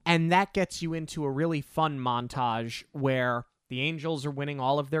 And that gets you into a really fun montage where the Angels are winning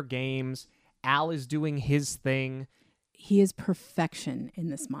all of their games. Al is doing his thing. He is perfection in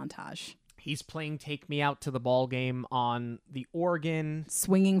this montage. He's playing Take Me Out to the Ball Game on the organ.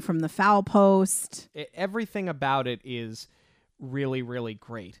 Swinging from the foul post. Everything about it is really, really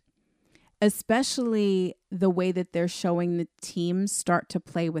great. Especially the way that they're showing the teams start to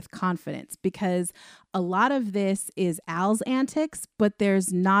play with confidence, because a lot of this is Al's antics, but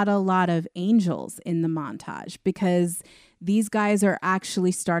there's not a lot of Angels in the montage because these guys are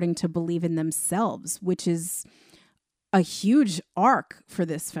actually starting to believe in themselves, which is a huge arc for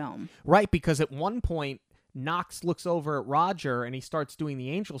this film. Right, because at one point, Knox looks over at Roger and he starts doing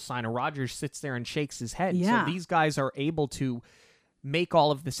the angel sign, and Roger sits there and shakes his head. Yeah. So these guys are able to make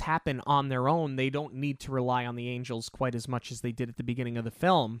all of this happen on their own. They don't need to rely on the Angels quite as much as they did at the beginning of the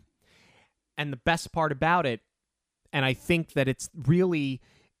film. And the best part about it, and I think that it's really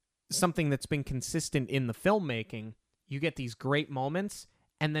something that's been consistent in the filmmaking, you get these great moments,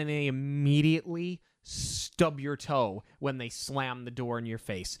 and then they immediately stub your toe when they slam the door in your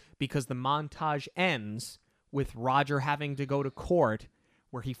face, because the montage ends with Roger having to go to court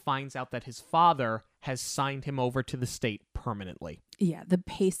where he finds out that his father has signed him over to the state permanently. Yeah, the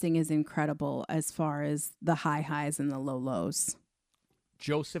pacing is incredible as far as the high highs and the low lows.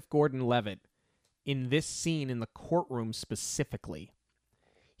 Joseph Gordon-Levitt, in this scene in the courtroom specifically,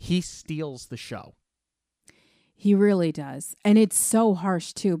 he steals the show. He really does. And it's so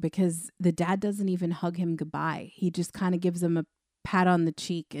harsh, too, because the dad doesn't even hug him goodbye. He just kind of gives him a pat on the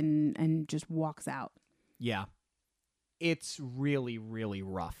cheek and just walks out. Yeah. It's really, really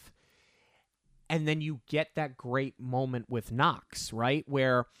rough. And then you get that great moment with Knox, right?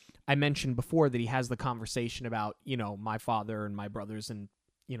 Where I mentioned before that he has the conversation about, my father and my brothers and,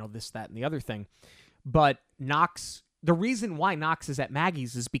 this, that, and the other thing. But Knox, the reason why Knox is at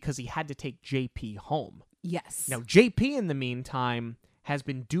Maggie's is because he had to take JP home. Yes. Now, JP, in the meantime, has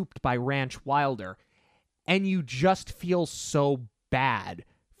been duped by Ranch Wilder. And you just feel so bad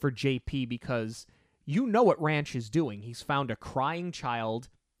for JP because you know what Ranch is doing. He's found a crying child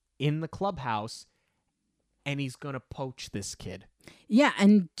in the clubhouse, and he's going to poach this kid. Yeah,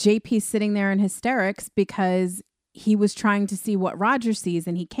 and JP's sitting there in hysterics because he was trying to see what Roger sees,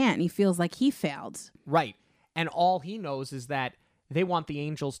 and he can't. He feels like he failed. Right. And all he knows is that they want the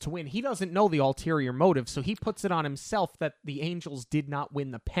Angels to win. He doesn't know the ulterior motive, so he puts it on himself that the Angels did not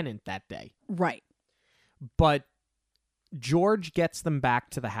win the pennant that day. Right. But George gets them back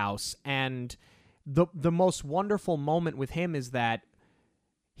to the house, and the most wonderful moment with him is that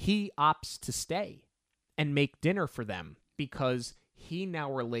he opts to stay and make dinner for them because he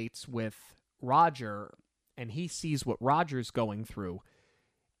now relates with Roger, and he sees what Roger's going through,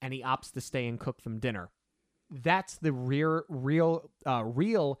 and he opts to stay and cook them dinner. That's the real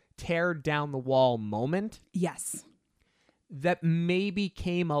tear down the wall moment. Yes. That maybe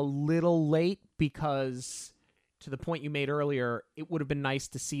came a little late because, to the point you made earlier, it would have been nice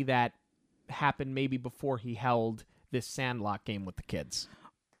to see that happen maybe before he held this Sandlot game with the kids.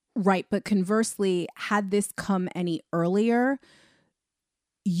 Right, but conversely, had this come any earlier,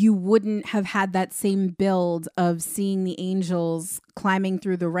 you wouldn't have had that same build of seeing the Angels climbing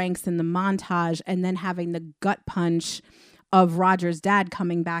through the ranks in the montage and then having the gut punch of Roger's dad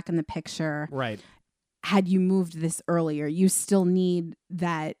coming back in the picture. Right. Had you moved this earlier, you still need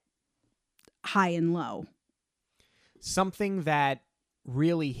that high and low. Something that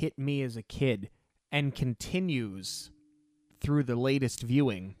really hit me as a kid and continues through the latest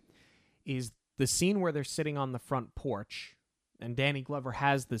viewing is the scene where they're sitting on the front porch and Danny Glover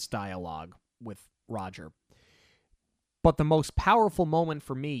has this dialogue with Roger. But the most powerful moment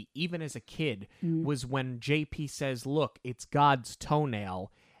for me, even as a kid, was when JP says, look, it's God's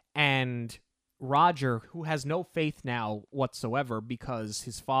toenail. And Roger, who has no faith now whatsoever because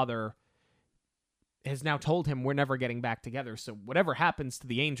his father has now told him we're never getting back together, so whatever happens to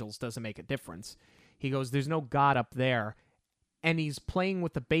the Angels doesn't make a difference. He goes, there's no God up there. And he's playing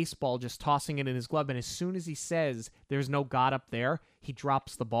with the baseball, just tossing it in his glove. And as soon as he says there's no God up there, he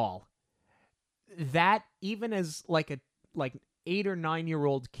drops the ball. That, even as like 8 or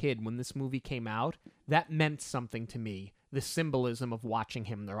 9-year-old kid when this movie came out, that meant something to me. The symbolism of watching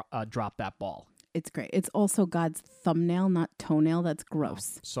him drop that ball. It's great. It's also God's thumbnail, not toenail. That's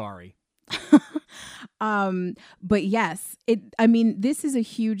gross. Oh, sorry. But yes, this is a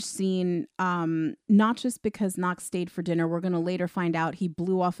huge scene, not just because Knox stayed for dinner. We're going to later find out he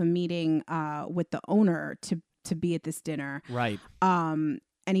blew off a meeting with the owner to be at this dinner. Right. And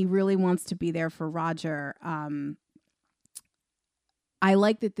he really wants to be there for Roger. I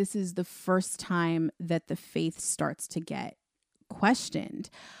like that this is the first time that the faith starts to get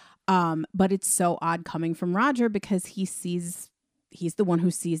questioned. But it's so odd coming from Roger because he's the one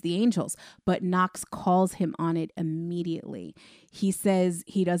who sees the angels, but Knox calls him on it immediately. He says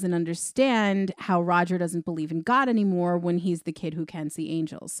he doesn't understand how Roger doesn't believe in God anymore when he's the kid who can see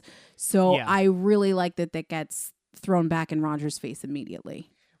angels. So I really like that gets thrown back in Roger's face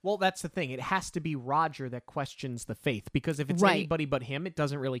immediately. Well, that's the thing. It has to be Roger that questions the faith, because if it's anybody but him, it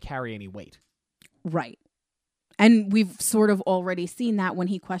doesn't really carry any weight. Right. And we've sort of already seen that when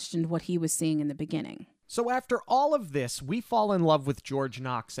he questioned what he was seeing in the beginning. So after all of this, we fall in love with George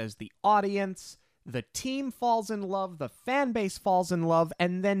Knox as the audience, the team falls in love, the fan base falls in love,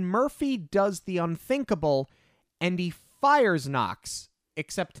 and then Murphy does the unthinkable, and he fires Knox,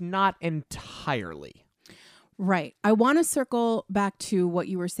 except not entirely. Right. I want to circle back to what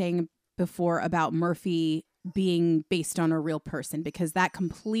you were saying before about Murphy being based on a real person, because that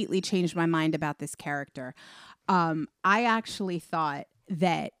completely changed my mind about this character. I actually thought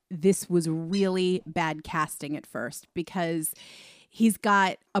that this was really bad casting at first, because he's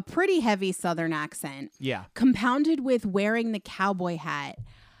got a pretty heavy Southern accent. Yeah. Compounded with wearing the cowboy hat.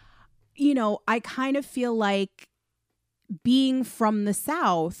 You know, I kind of feel like being from the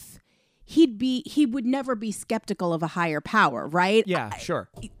South, he would never be skeptical of a higher power, right? Yeah, sure.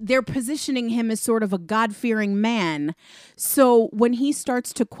 They're positioning him as sort of a God-fearing man. So when he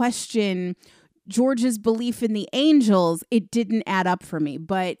starts to question George's belief in the angels, it didn't add up for me.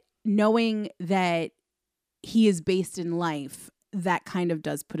 But knowing that he is based in life, that kind of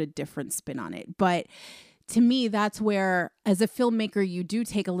does put a different spin on it. But to me, that's where, as a filmmaker, you do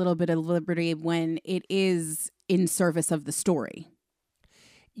take a little bit of liberty when it is in service of the story.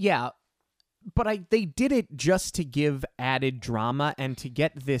 Yeah. But they did it just to give added drama and to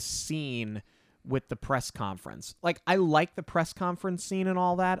get this scene with the press conference. Like, I like the press conference scene and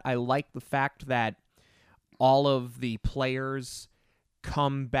all that. I like the fact that all of the players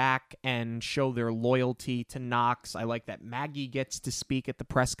come back and show their loyalty to Knox. I like that Maggie gets to speak at the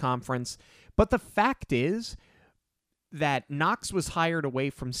press conference. But the fact is that Knox was hired away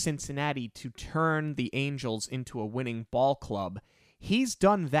from Cincinnati to turn the Angels into a winning ball club. He's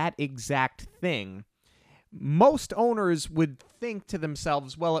done that exact thing. Most owners would think to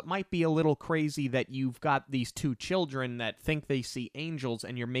themselves, well, it might be a little crazy that you've got these two children that think they see angels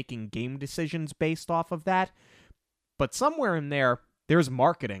and you're making game decisions based off of that. But somewhere in there's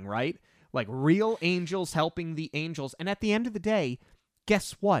marketing, right? Like real angels helping the angels. And at the end of the day,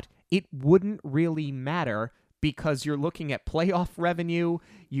 guess what? It wouldn't really matter, because you're looking at playoff revenue,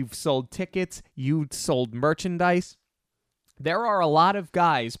 you've sold tickets, you've sold merchandise. There are a lot of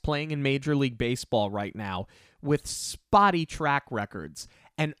guys playing in Major League Baseball right now with spotty track records,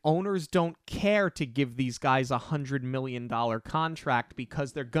 and owners don't care to give these guys $100 million contract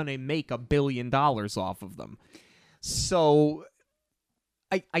because they're going to make $1 billion off of them. So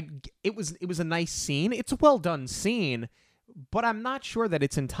it was a nice scene. It's a well-done scene, but I'm not sure that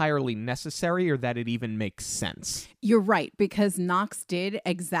it's entirely necessary or that it even makes sense. You're right, because Knox did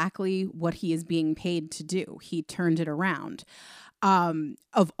exactly what he is being paid to do. He turned it around.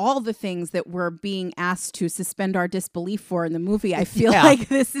 Of all the things that we're being asked to suspend our disbelief for in the movie, I feel like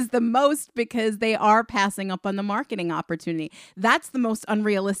this is the most, because they are passing up on the marketing opportunity. That's the most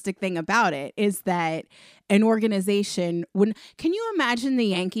unrealistic thing about it, is that an organization can you imagine the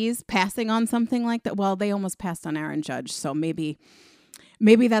Yankees passing on something like that? Well, they almost passed on Aaron Judge, so maybe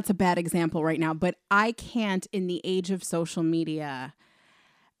that's a bad example right now, but I can't, in the age of social media,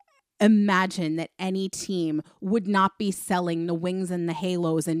 imagine that any team would not be selling the wings and the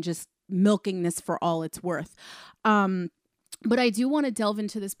halos and just milking this for all it's worth. But I do want to delve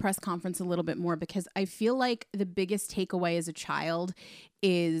into this press conference a little bit more, because I feel like the biggest takeaway as a child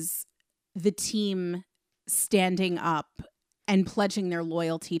is the team standing up and pledging their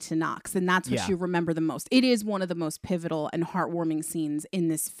loyalty to Knox. And that's what you remember the most. It is one of the most pivotal and heartwarming scenes in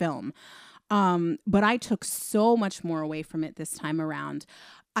this film. But I took so much more away from it this time around.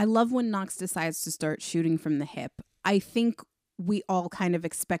 I love when Knox decides to start shooting from the hip. I think we all kind of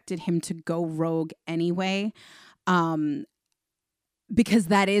expected him to go rogue anyway, because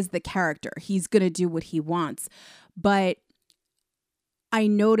that is the character. He's going to do what he wants. But I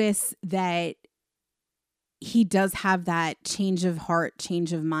notice that he does have that change of heart,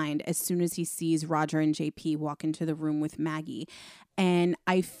 change of mind as soon as he sees Roger and JP walk into the room with Maggie. And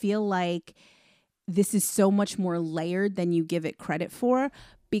I feel like this is so much more layered than you give it credit for,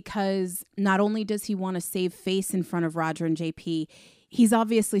 because not only does he want to save face in front of Roger and JP, he's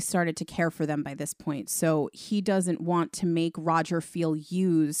obviously started to care for them by this point. So he doesn't want to make Roger feel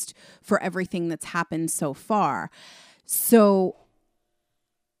used for everything that's happened so far. So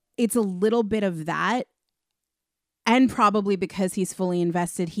it's a little bit of that. And probably because he's fully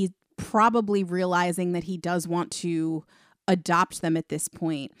invested, he's probably realizing that he does want to adopt them at this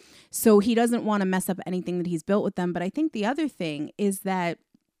point. So he doesn't want to mess up anything that he's built with them. But I think the other thing is that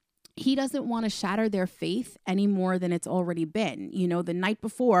he doesn't want to shatter their faith any more than it's already been. You know, the night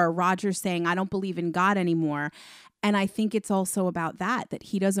before, Roger's saying, I don't believe in God anymore. And I think it's also about that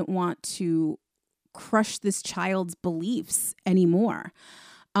he doesn't want to crush this child's beliefs anymore.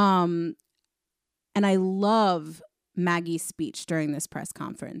 And I love Maggie's speech during this press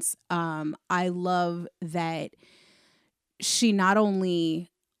conference. I love that she not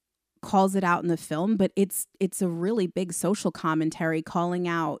only calls it out in the film, but it's a really big social commentary calling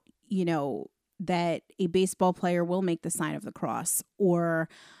out, you know, that a baseball player will make the sign of the cross, or,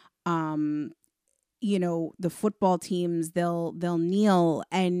 you know, the football teams, they'll kneel.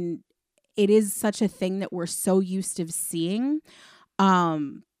 And it is such a thing that we're so used to seeing.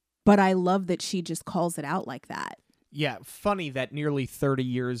 But I love that she just calls it out like that. Yeah, funny that nearly 30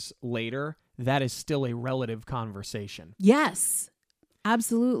 years later, that is still a relative conversation. Yes,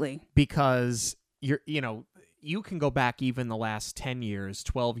 absolutely. Because you can go back even the last 10 years,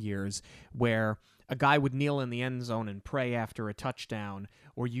 12 years, where a guy would kneel in the end zone and pray after a touchdown,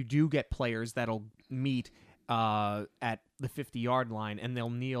 or you do get players that'll meet at the 50-yard line and they'll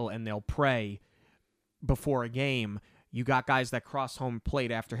kneel and they'll pray before a game. You got guys that cross home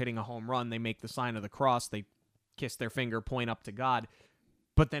plate after hitting a home run. They make the sign of the cross. They kiss their finger, point up to God.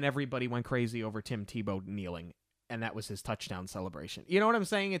 But then everybody went crazy over Tim Tebow kneeling, and that was his touchdown celebration. You know what I'm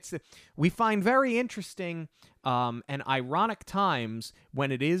saying? We find very interesting and ironic times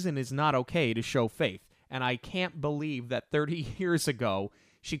when it is and is not okay to show faith. And I can't believe that 30 years ago,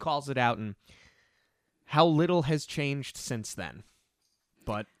 she calls it out, and how little has changed since then.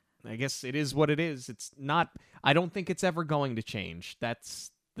 But I guess it is what it is. It's not, I don't think it's ever going to change.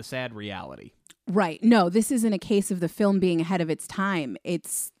 That's the sad reality. Right. No, this isn't a case of the film being ahead of its time.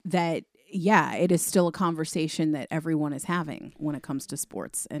 It's that, yeah, it is still a conversation that everyone is having when it comes to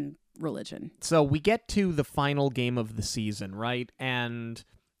sports and religion. So we get to the final game of the season, right? And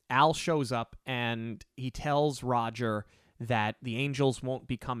Al shows up and he tells Roger that the Angels won't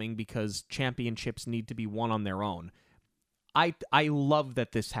be coming because championships need to be won on their own. I love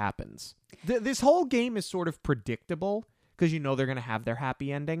that this happens. This whole game is sort of predictable because you know they're going to have their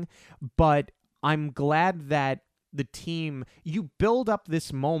happy ending, but I'm glad that the team, you build up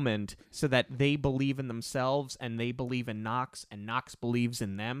this moment so that they believe in themselves and they believe in Knox and Knox believes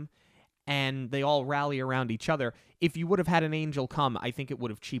in them and they all rally around each other. If you would have had an angel come, I think it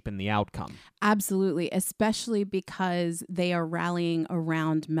would have cheapened the outcome. Absolutely, especially because they are rallying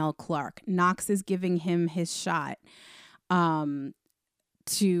around Mel Clark. Knox is giving him his shot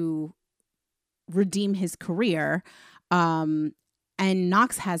to redeem his career. And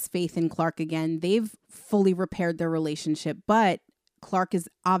Knox has faith in Clark again. They've fully repaired their relationship, but Clark is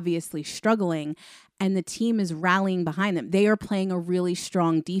obviously struggling and the team is rallying behind them. They are playing a really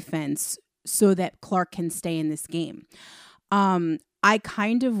strong defense so that Clark can stay in this game. I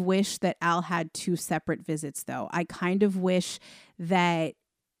kind of wish that Al had two separate visits, though. I kind of wish that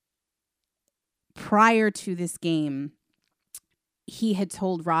prior to this game, he had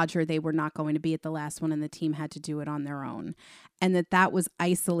told Roger they were not going to be at the last one and the team had to do it on their own. And that was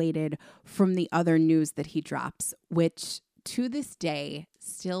isolated from the other news that he drops, which to this day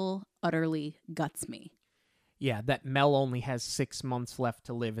still utterly guts me. Yeah, that Mel only has 6 months left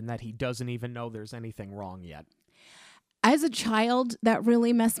to live and that he doesn't even know there's anything wrong yet. As a child, that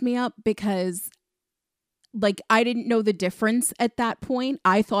really messed me up because I didn't know the difference at that point.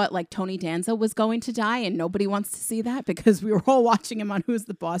 I thought Tony Danza was going to die and nobody wants to see that because we were all watching him on Who's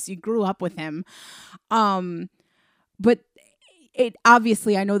the Boss. You grew up with him. But it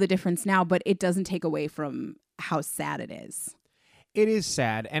obviously, I know the difference now, but it doesn't take away from how sad it is. It is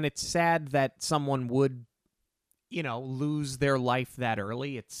sad, and it's sad that someone would, lose their life that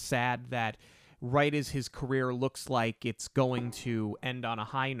early. It's sad that right as his career looks like it's going to end on a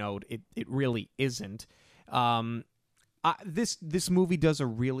high note, it really isn't. This movie does a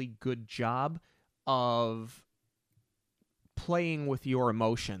really good job of playing with your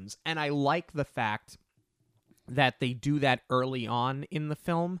emotions, and I like the fact that they do that early on in the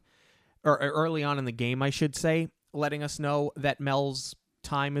film, or early on in the game, I should say, letting us know that Mel's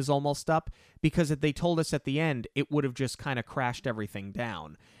time is almost up, because if they told us at the end, it would have just kind of crashed everything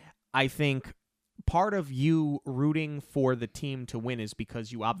down. I think part of you rooting for the team to win is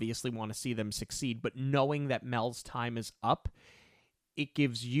because you obviously want to see them succeed, but knowing that Mel's time is up, it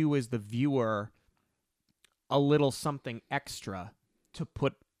gives you as the viewer a little something extra to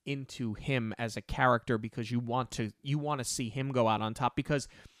put into him as a character, because you want to see him go out on top, because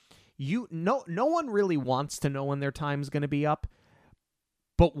No one really wants to know when their time's going to be up,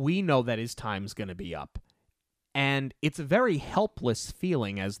 but we know that his time's going to be up. And it's a very helpless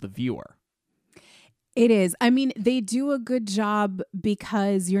feeling as the viewer. It is. I mean, they do a good job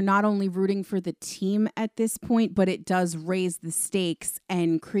because you're not only rooting for the team at this point, but it does raise the stakes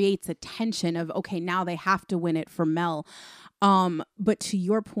and creates a tension of, okay, now they have to win it for Mel. But to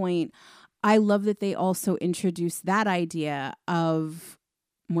your point, I love that they also introduce that idea of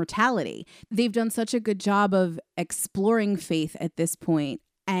mortality. They've done such a good job of exploring faith at this point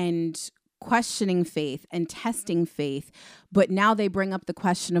and questioning faith and testing faith, but now they bring up the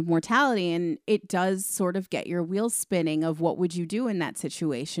question of mortality, and it does sort of get your wheels spinning of what would you do in that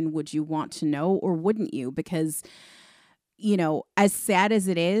situation? Would you want to know or wouldn't you? Because, you know, as sad as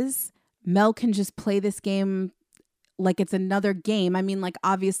it is, Mel can just play this game like it's another game. I mean, like,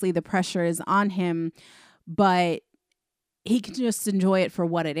 obviously the pressure is on him, but he can just enjoy it for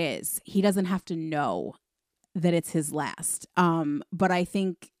what it is. He doesn't have to know that it's his last. But I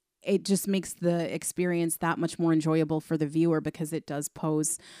think it just makes the experience that much more enjoyable for the viewer because it does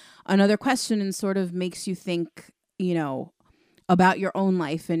pose another question and sort of makes you think, you know, about your own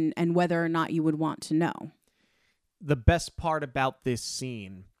life and whether or not you would want to know. The best part about this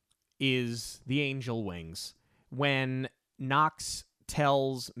scene is the angel wings. When Knox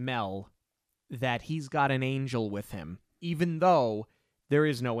tells Mel that he's got an angel with him, even though there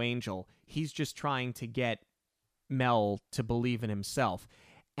is no angel, he's just trying to get Mel to believe in himself.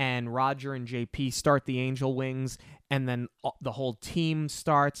 And Roger and JP start the angel wings, and then the whole team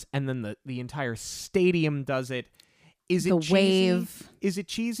starts, and then the entire stadium does it. Is it the cheesy? Wave. Is it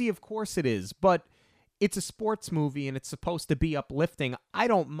cheesy? Of course it is, but it's a sports movie, and it's supposed to be uplifting. I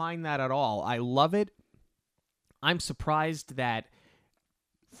don't mind that at all. I love it. I'm surprised that,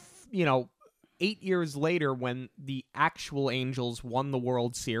 you know, 8 years later, when the actual Angels won the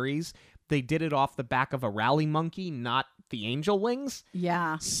World Series, they did it off the back of a rally monkey, not the angel wings.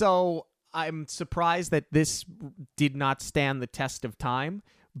 Yeah. So I'm surprised that this did not stand the test of time,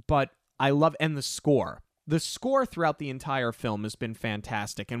 but I love, and the score. The score throughout the entire film has been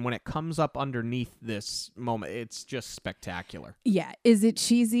fantastic, and when it comes up underneath this moment, it's just spectacular. Yeah. Is it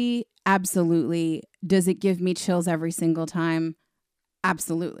cheesy? Absolutely. Does it give me chills every single time?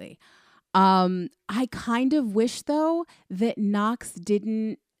 Absolutely. I kind of wish, though, that Knox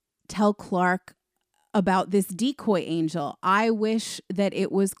didn't tell Clark about this decoy angel. I wish that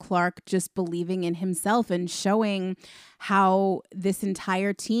it was Clark just believing in himself and showing how this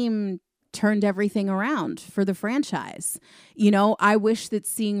entire team turned everything around for the franchise. You know, I wish that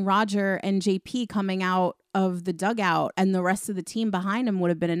seeing Roger and JP coming out of the dugout and the rest of the team behind him would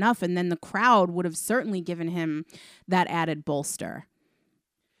have been enough. And then the crowd would have certainly given him that added bolster.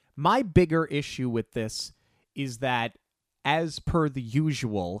 My bigger issue with this is that, as per the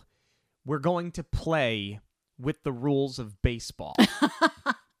usual, we're going to play with the rules of baseball.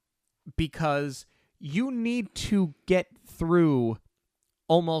 Because you need to get through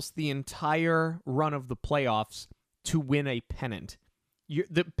almost the entire run of the playoffs to win a pennant.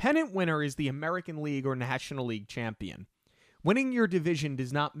 The pennant winner is the American League or National League champion. Winning your division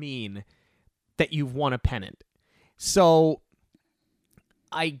does not mean that you've won a pennant. So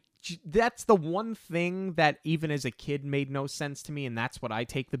that's the one thing that even as a kid made no sense to me, and that's what I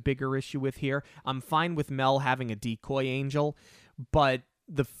take the bigger issue with here. I'm fine with Mel having a decoy angel, but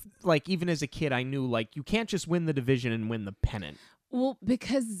even as a kid, I knew, like, you can't just win the division and win the pennant. Well,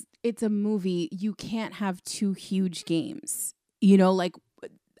 because it's a movie, you can't have two huge games. You know, like,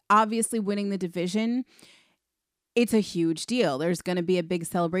 obviously winning the division, it's a huge deal. There's going to be a big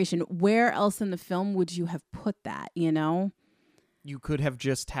celebration. Where else in the film would you have put that, you know? You could have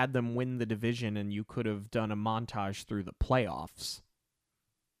just had them win the division, and you could have done a montage through the playoffs.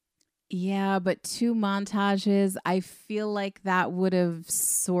 Yeah, but 2 montages, I feel like that would have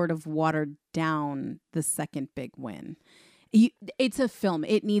sort of watered down the second big win. It's a film.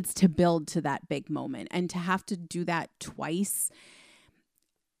 It needs to build to that big moment. And to have to do that twice,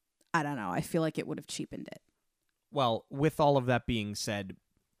 I don't know. I feel like it would have cheapened it. Well, with all of that being said,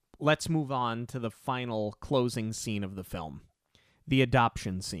 let's move on to the final closing scene of the film. The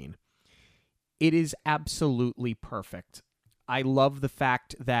adoption scene. It is absolutely perfect. I love the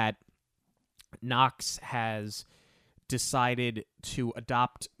fact that Knox has decided to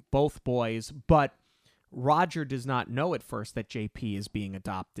adopt both boys, but Roger does not know at first that JP is being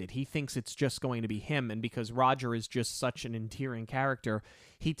adopted. He thinks it's just going to be him, and because Roger is just such an endearing character,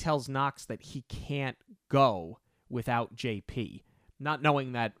 he tells Knox that he can't go without JP, not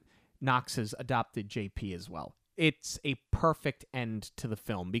knowing that Knox has adopted JP as well. It's a perfect end to the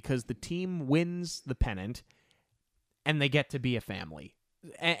film because the team wins the pennant and they get to be a family.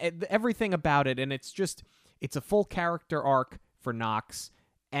 everything about it, and it's a full character arc for Knox,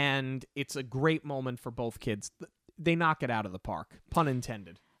 and it's a great moment for both kids. They knock it out of the park, pun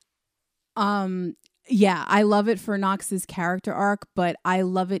intended. Yeah, I love it for Knox's character arc, but I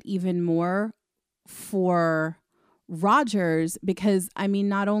love it even more for Rogers because, I mean,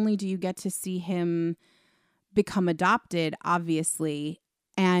 not only do you get to see him become adopted, obviously,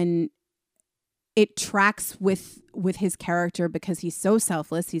 and it tracks with his character because he's so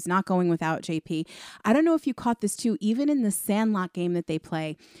selfless. He's not going without JP. I don't know if you caught this too. Even in the Sandlot game that they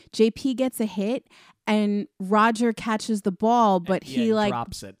play, JP gets a hit and Roger catches the ball, but he like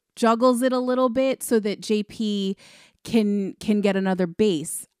drops it, juggles it a little bit so that JP can get another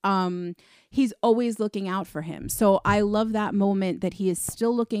base. He's always looking out for him. So I love that moment that he is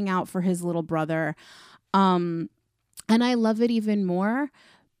still looking out for his little brother. And I love it even more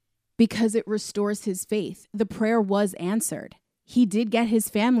because it restores his faith. The prayer was answered. He did get his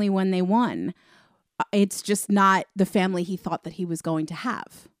family when they won. It's just not the family he thought that he was going to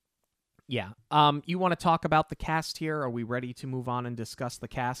have. Yeah. You want to talk about the cast here? Are we ready to move on and discuss the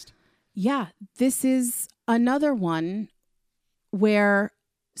cast? Yeah. This is another one where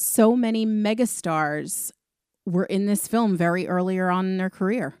so many megastars were in this film very earlier on in their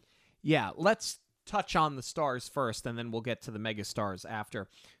career. Yeah. Let's touch on the stars first, and then we'll get to the megastars after.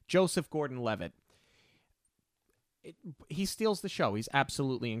 Joseph Gordon-Levitt. He steals the show. He's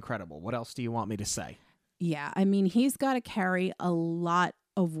absolutely incredible. What else do you want me to say? Yeah, I mean, he's got to carry a lot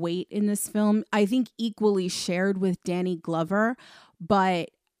of weight in this film. I think equally shared with Danny Glover,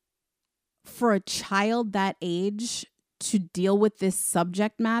 but for a child that age to deal with this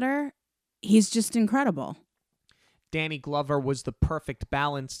subject matter, he's just incredible. Danny Glover was the perfect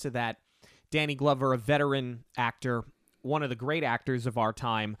balance to that. Danny Glover, a veteran actor, one of the great actors of our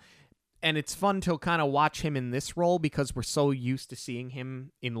time. And it's fun to kind of watch him in this role because we're so used to seeing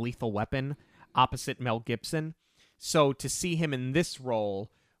him in Lethal Weapon opposite Mel Gibson. So to see him in this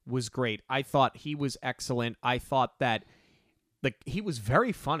role was great. I thought he was excellent. I thought that he was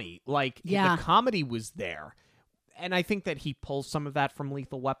very funny. The comedy was there. And I think that he pulls some of that from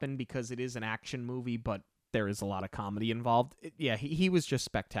Lethal Weapon because it is an action movie, but there is a lot of comedy involved. He was just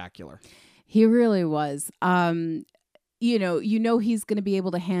spectacular. He really was. You know he's going to be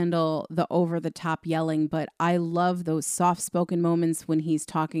able to handle the over-the-top yelling, but I love those soft-spoken moments when he's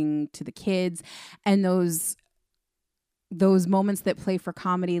talking to the kids and those moments that play for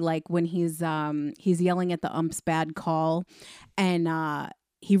comedy, like when he's yelling at the ump's bad call and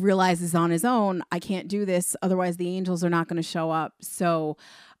he realizes on his own, I can't do this, otherwise the Angels are not going to show up. So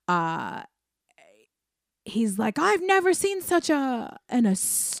he's like, I've never seen such an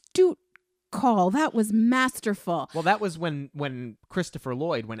astute call. That was masterful. Well, that was when Christopher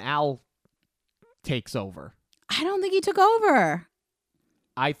Lloyd, when Al takes over. I don't think he took over.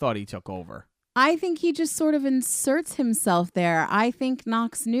 I thought he took over. I think he just sort of inserts himself there. I think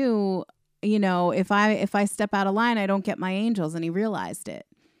Knox knew, if I step out of line, I don't get my Angels, and he realized it.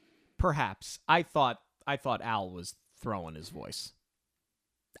 Perhaps. I thought Al was throwing his voice.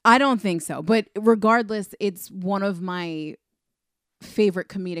 I don't think so, but regardless, it's one of my favorite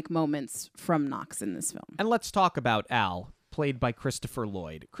comedic moments from Knox in this film. And let's talk about Al, played by Christopher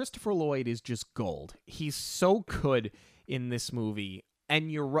Lloyd. Christopher Lloyd is just gold. He's so good in this movie.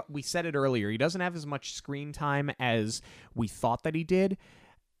 And we said it earlier, he doesn't have as much screen time as we thought that he did,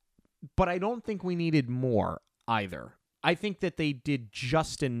 but I don't think we needed more either. I think that they did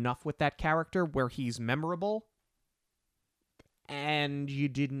just enough with that character where he's memorable, and you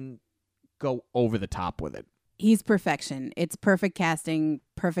didn't go over the top with it. He's perfection. It's perfect casting,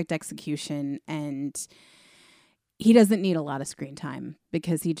 perfect execution, and he doesn't need a lot of screen time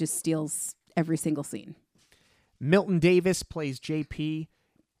because he just steals every single scene. Milton Davis plays JP.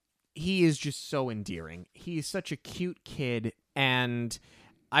 He is just so endearing. He is such a cute kid, and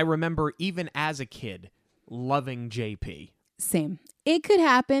I remember even as a kid loving JP. Same. It could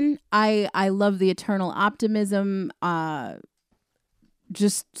happen. I love the eternal optimism.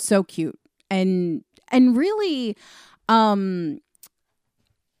 Just so cute. And really,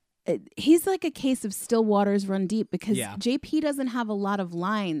 he's like a case of still waters run deep because JP doesn't have a lot of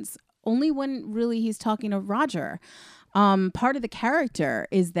lines. Only when really he's talking to Roger. Part of the character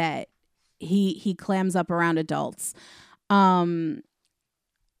is that he clams up around adults.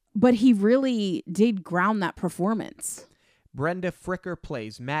 But he really did ground that performance. Brenda Fricker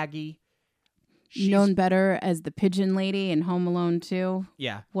plays Maggie. Known better as the Pigeon Lady in Home Alone 2.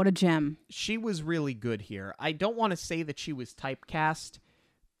 Yeah. What a gem. She was really good here. I don't want to say that she was typecast,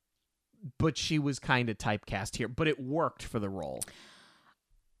 but she was kind of typecast here. But it worked for the role.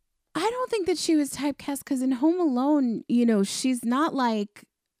 I don't think that she was typecast because in Home Alone, she's not like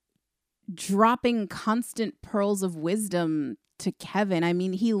dropping constant pearls of wisdom to Kevin. I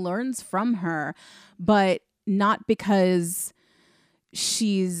mean, he learns from her, but not because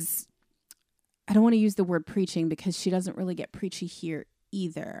she's, I don't want to use the word preaching because she doesn't really get preachy here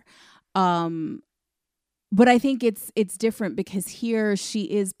either. But I think it's different because here she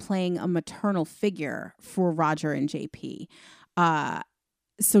is playing a maternal figure for Roger and JP.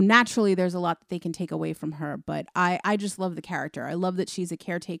 So naturally there's a lot that they can take away from her, but I just love the character. I love that she's a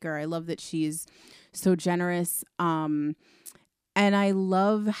caretaker. I love that she's so generous. And I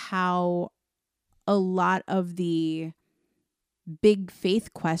love how a lot of the big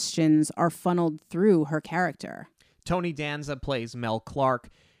faith questions are funneled through her character. Tony Danza plays Mel Clark.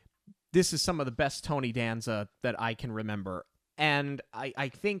 This is some of the best Tony Danza that I can remember. And I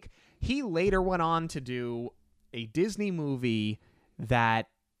think he later went on to do a Disney movie that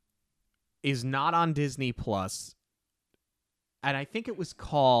is not on Disney Plus. And I think it was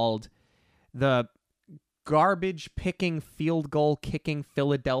called The Garbage Picking Field Goal Kicking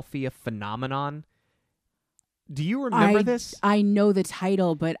Philadelphia Phenomenon. Do you remember this? I know the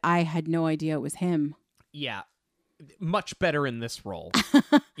title, but I had no idea it was him. Yeah. Much better in this role.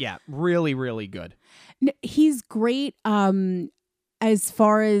 Yeah, really, really good. He's great as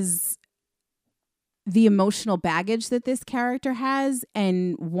far as the emotional baggage that this character has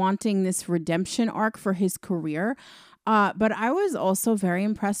and wanting this redemption arc for his career. But I was also very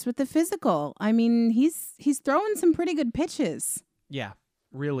impressed with the physical. I mean, he's throwing some pretty good pitches. Yeah,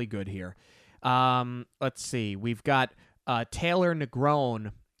 really good here. Let's see. We've got Taylor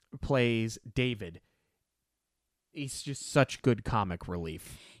Negron plays David. He's just such good comic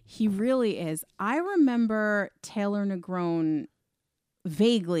relief. He really is. I remember Taylor Negron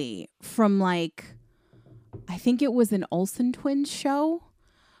vaguely from I think it was an Olsen Twins show.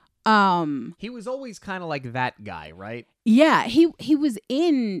 He was always kind of like that guy, right? Yeah, he was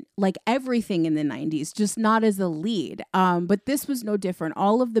in everything in the 90s, just not as a lead. But this was no different.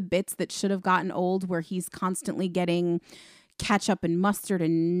 All of the bits that should have gotten old where he's constantly getting ketchup and mustard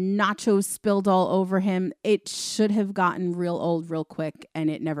and nachos spilled all over him, it should have gotten real old real quick, and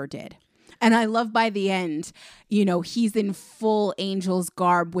it never did. And I love by the end, he's in full Angel's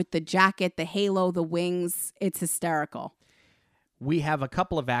garb with the jacket, the halo, the wings. It's hysterical. We have a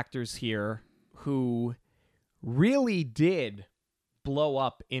couple of actors here who really did blow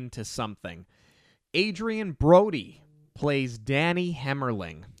up into something. Adrian Brody plays Danny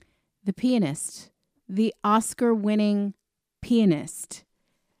Hemmerling. The pianist, the Oscar-winning pianist,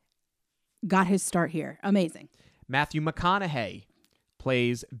 got his start here. Amazing. Matthew McConaughey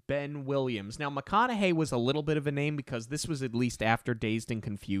plays Ben Williams. Now, McConaughey was a little bit of a name because this was at least after Dazed and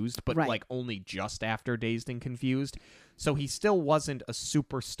Confused, but right. only just after Dazed and Confused. So he still wasn't a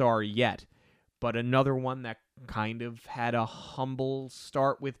superstar yet, but another one that kind of had a humble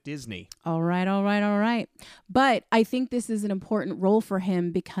start with Disney. All right. But I think this is an important role for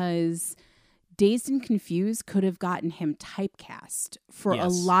him because Dazed and Confused could have gotten him typecast for a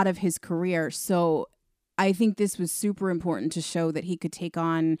lot of his career. So I think this was super important to show that he could take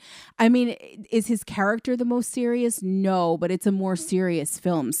on. I mean, is his character the most serious? No, but it's a more serious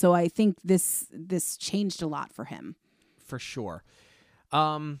film. So I think this changed a lot for him. For sure.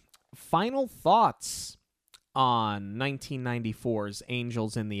 Final thoughts on 1994's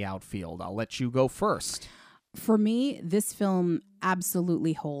Angels in the Outfield. I'll let you go first. For me, this film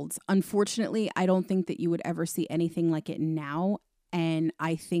absolutely holds. Unfortunately, I don't think that you would ever see anything like it now. And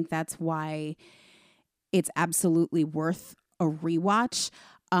I think that's why it's absolutely worth a rewatch.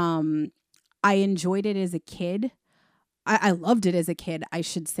 I enjoyed it as a kid. I loved it as a kid, I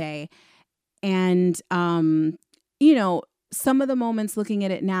should say. And, some of the moments looking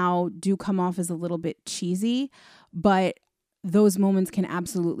at it now do come off as a little bit cheesy, but those moments can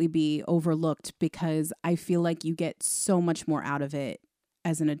absolutely be overlooked because I feel like you get so much more out of it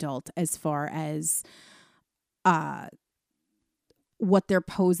as an adult as far as what they're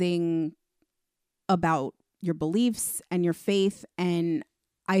posing about your beliefs and your faith. And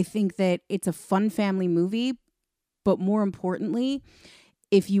I think that it's a fun family movie, but more importantly,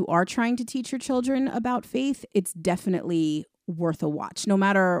 if you are trying to teach your children about faith, it's definitely worth a watch. No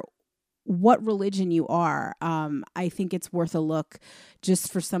matter what religion you are, I think it's worth a look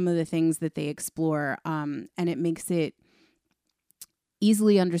just for some of the things that they explore. And it makes it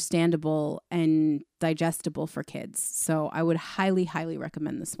easily understandable and digestible for kids. So I would highly, highly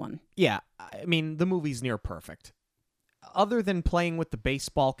recommend this one. Yeah, I mean, the movie's near perfect. Other than playing with the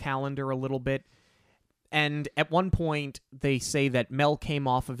baseball calendar a little bit, And at one point, they say that Mel came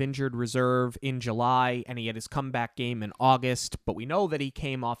off of injured reserve in July, and he had his comeback game in August. But we know that he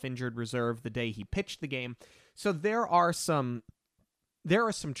came off injured reserve the day he pitched the game. So there are some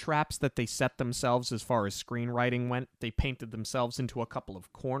traps that they set themselves as far as screenwriting went. They painted themselves into a couple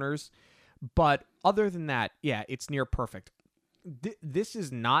of corners. But other than that, yeah, it's near perfect. This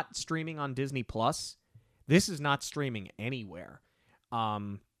is not streaming on Disney+. This is not streaming anywhere.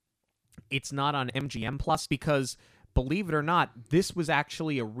 It's not on MGM Plus because, believe it or not, this was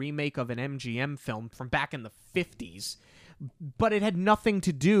actually a remake of an MGM film from back in the 50s. But it had nothing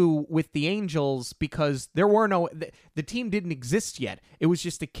to do with the Angels because there were the team didn't exist yet. It was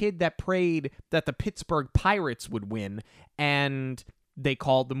just a kid that prayed that the Pittsburgh Pirates would win, and they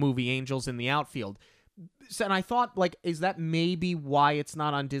called the movie Angels in the Outfield. So, and I thought, like, is that maybe why it's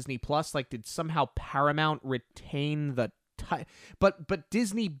not on Disney Plus? Like, did somehow Paramount retain the But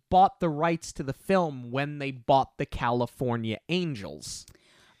Disney bought the rights to the film when they bought the California Angels.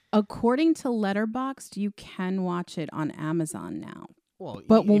 According to Letterboxd, you can watch it on Amazon now. Well,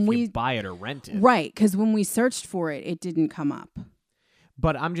 but when you buy it or rent it. Right, because when we searched for it, it didn't come up.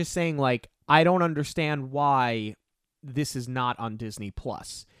 But I'm just saying, like, I don't understand why this is not on Disney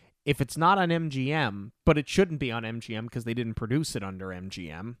Plus. If it's not on MGM, but it shouldn't be on MGM because they didn't produce it under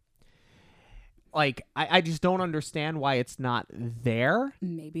MGM. Like, I just don't understand why it's not there.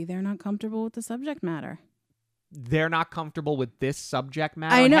 Maybe they're not comfortable with the subject matter. They're not comfortable with this subject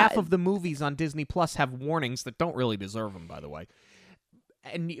matter. I know. Half of the movies on Disney Plus have warnings that don't really deserve them, by the way.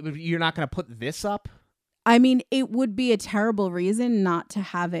 And you're not going to put this up? I mean, it would be a terrible reason not to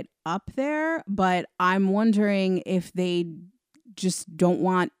have it up there, but I'm wondering if they just don't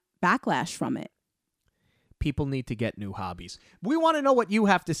want backlash from it. People need to get new hobbies. We want to know what you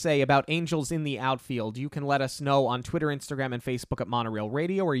have to say about Angels in the Outfield. You can let us know on Twitter, Instagram, and Facebook at Monoreel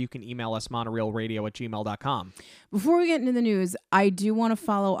Radio, or you can email us monoreelradio@gmail.com. Before we get into the news, I do want to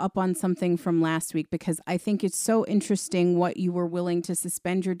follow up on something from last week because I think it's so interesting what you were willing to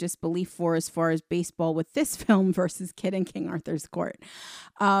suspend your disbelief for as far as baseball with this film versus Kid in King Arthur's Court.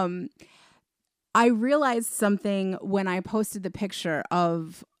 I realized something when I posted the picture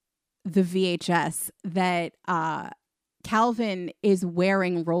of the VHS that Calvin is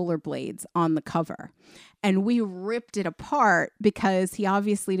wearing rollerblades on the cover. And we ripped it apart because he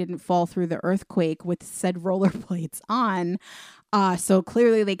obviously didn't fall through the earthquake with said rollerblades on. So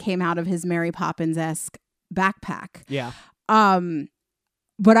clearly they came out of his Mary Poppins-esque backpack. Yeah.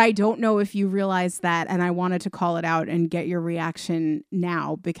 But I don't know if you realized that, and I wanted to call it out and get your reaction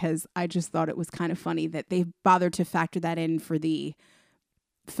now because I just thought it was kind of funny that they bothered to factor that in for the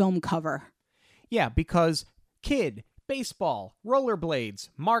film cover. Yeah, because kid, baseball, rollerblades,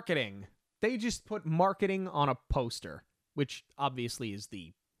 marketing. They just put marketing on a poster, which obviously is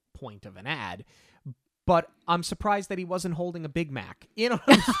the point of an ad. But I'm surprised that he wasn't holding a Big Mac. You know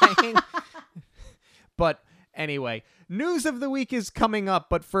what I'm saying? But anyway, news of the week is coming up,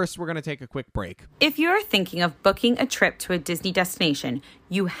 but first we're going to take a quick break. If you're thinking of booking a trip to a Disney destination,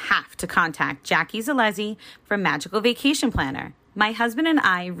 you have to contact Jackie Zalezzi from Magical Vacation Planner. My husband and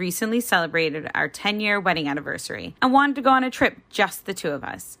I recently celebrated our 10-year wedding anniversary and wanted to go on a trip, just the two of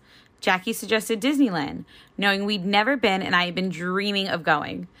us. Jackie suggested Disneyland, knowing we'd never been and I had been dreaming of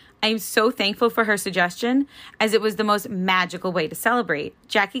going. I am so thankful for her suggestion, as it was the most magical way to celebrate.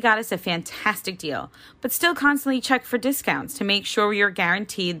 Jackie got us a fantastic deal, but still constantly checked for discounts to make sure we were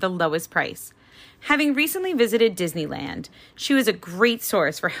guaranteed the lowest price. Having recently visited Disneyland, she was a great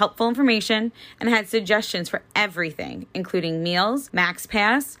source for helpful information and had suggestions for everything, including meals, Max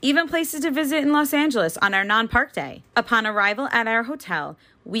Pass, even places to visit in Los Angeles on our non-park day. Upon arrival at our hotel,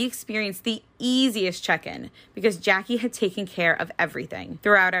 we experienced the easiest check-in because Jackie had taken care of everything.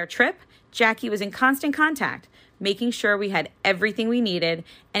 Throughout our trip, Jackie was in constant contact, making sure we had everything we needed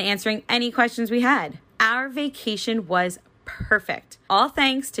and answering any questions we had. Our vacation was perfect. All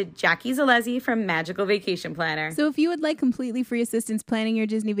thanks to Jackie Zalezzi from Magical Vacation Planner. So if you would like completely free assistance planning your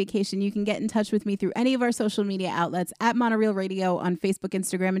Disney vacation, you can get in touch with me through any of our social media outlets at Monoreel Radio on Facebook,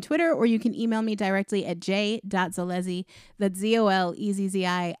 Instagram, and Twitter, or you can email me directly at j.zalezzi, that's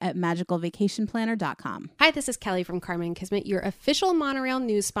Zolezzi, at magicalvacationplanner.com. Hi, this is Kelly from Karma and Kismet, your official Monorail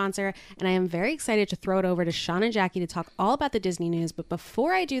news sponsor, and I am very excited to throw it over to Sean and Jackie to talk all about the Disney news. But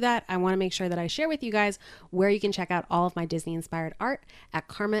before I do that, I want to make sure that I share with you guys where you can check out all of my Disney-inspired art at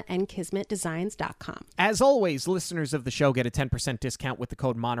karmaandkismetdesigns.com. As always, listeners of the show get a 10% discount with the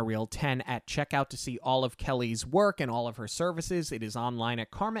code Monoreel10 at checkout to see all of Kelly's work and all of her services. It is online at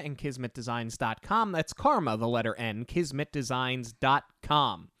karmaandkismetdesigns.com. That's Karma, the letter N,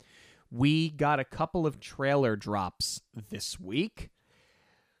 kismetdesigns.com. We got a couple of trailer drops this week.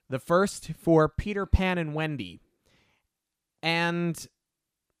 The first for Peter Pan and Wendy. And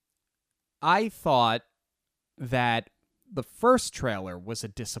I thought that the first trailer was a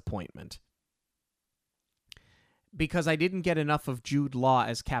disappointment because I didn't get enough of Jude Law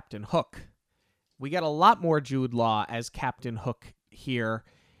as Captain Hook. We get a lot more Jude Law as Captain Hook here.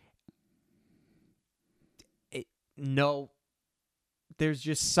 No, there's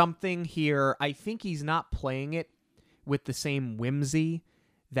just something here. I think he's not playing it with the same whimsy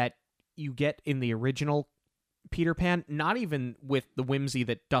that you get in the original Peter Pan, not even with the whimsy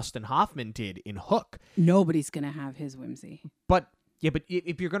that Dustin Hoffman did in Hook. Nobody's going to have his whimsy. But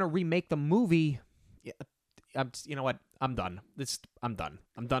if you're going to remake the movie, you know what? I'm done. I'm done.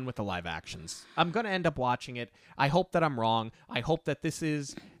 I'm done with the live actions. I'm going to end up watching it. I hope that I'm wrong. I hope that this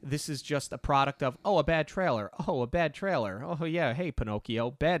is just a product of, a bad trailer. Oh, a bad trailer. Oh, yeah. Hey,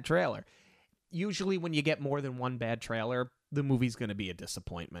 Pinocchio, bad trailer. Usually when you get more than one bad trailer, the movie's going to be a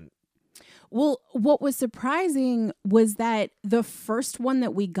disappointment. Well, what was surprising was that the first one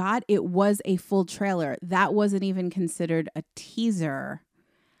that we got, it was a full trailer. That wasn't even considered a teaser,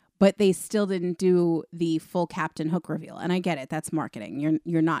 but they still didn't do the full Captain Hook reveal. And I get it. That's marketing.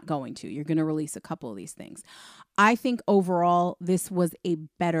 You're not going to. You're going to release a couple of these things. I think overall, this was a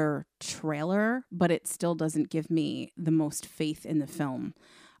better trailer, but it still doesn't give me the most faith in the film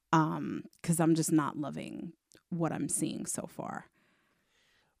because I'm just not loving what I'm seeing so far.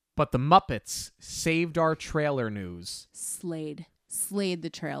 But the Muppets saved our trailer news. Slayed the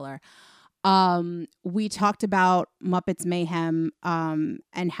trailer. We talked about Muppets Mayhem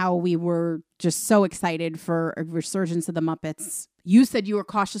and how we were just so excited for a resurgence of the Muppets. You said you were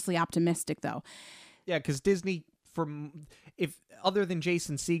cautiously optimistic, though. Yeah, because Disney, if other than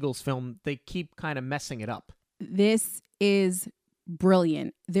Jason Segel's film, they keep kind of messing it up. This is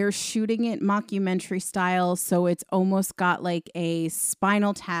brilliant. They're shooting it mockumentary style, so it's almost got like a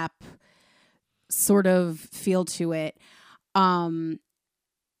Spinal Tap sort of feel to it. It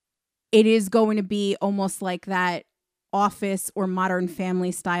is going to be almost like that Office or Modern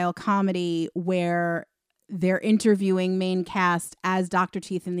Family style comedy where they're interviewing main cast as Dr.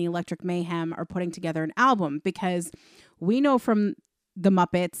 Teeth and the Electric Mayhem are putting together an album, because we know from the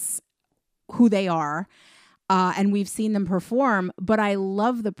Muppets who they are. And we've seen them perform, but I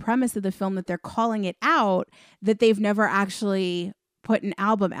love the premise of the film that they're calling it out, that they've never actually put an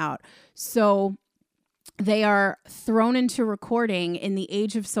album out. So they are thrown into recording in the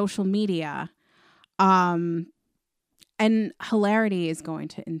age of social media, and hilarity is going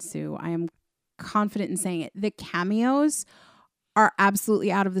to ensue. I am confident in saying it. The cameos are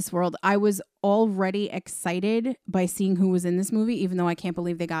absolutely out of this world. I was already excited by seeing who was in this movie, even though I can't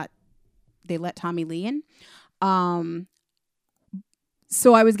believe they let Tommy Lee in.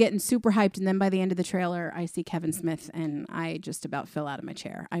 So I was getting super hyped, and then by the end of the trailer, I see Kevin Smith, and I just about fell out of my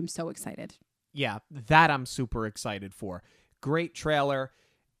chair. I'm so excited. Yeah, that I'm super excited for. Great trailer.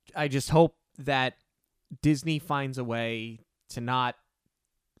 I just hope that Disney finds a way to not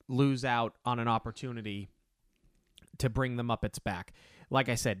lose out on an opportunity to bring the Muppets back. Like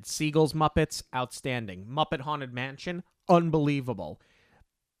I said, Segel's Muppets, outstanding. Muppet Haunted Mansion, unbelievable.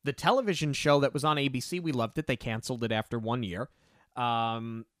 The television show that was on ABC, we loved it. They canceled it after 1 year.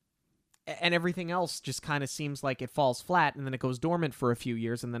 And everything else just kind of seems like it falls flat, and then it goes dormant for a few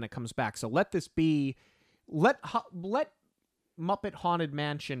years, and then it comes back. So let this be... Let Muppet Haunted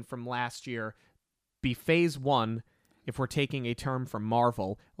Mansion from last year be phase 1, if we're taking a term from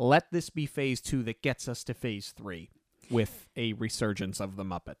Marvel. Let this be phase 2 that gets us to phase 3. With a resurgence of the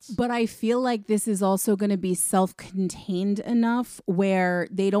Muppets. But I feel like this is also going to be self-contained enough where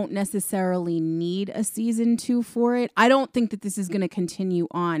they don't necessarily need a season 2 for it. I don't think that this is going to continue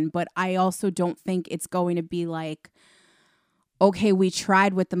on, but I also don't think it's going to be like, okay, we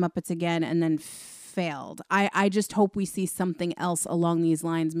tried with the Muppets again and then failed. I just hope we see something else along these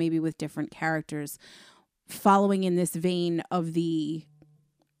lines, maybe with different characters, following in this vein of the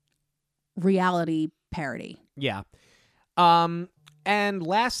reality parody. Yeah. And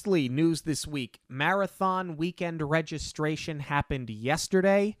lastly, news this week. Marathon weekend registration happened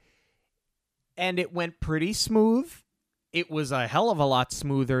yesterday, and it went pretty smooth. It was a hell of a lot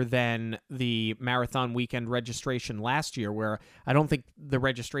smoother than the marathon weekend registration last year, where I don't think the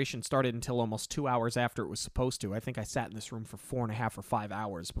registration started until almost 2 hours after it was supposed to. I think I sat in this room for 4.5 or 5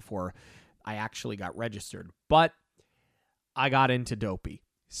 hours before I actually got registered. But I got into Dopey.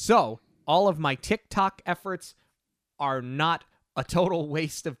 So all of my TikTok efforts are not a total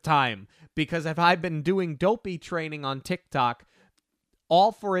waste of time, because if I've been doing Dopey training on TikTok,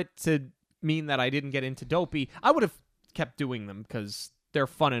 all for it to mean that I didn't get into Dopey, I would have kept doing them because they're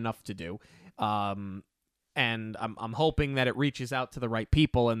fun enough to do. And I'm hoping that it reaches out to the right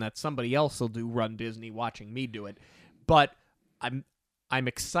people and that somebody else will do Run Disney watching me do it. But I'm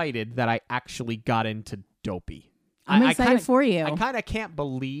excited that I actually got into Dopey. I'm excited for you. I kind of can't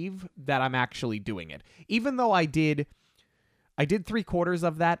believe that I'm actually doing it. Even though I did 3/4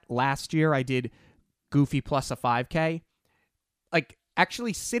 of that last year. I did Goofy plus a 5K. Like,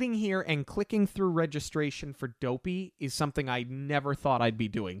 actually sitting here and clicking through registration for Dopey is something I never thought I'd be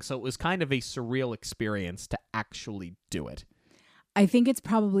doing. So it was kind of a surreal experience to actually do it. I think it's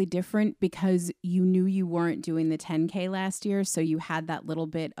probably different because you knew you weren't doing the 10K last year, so you had that little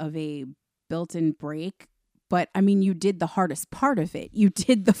bit of a built-in break. But, I mean, you did the hardest part of it. You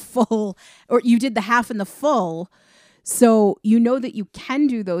did the full, or you did the half and the full. So you know that you can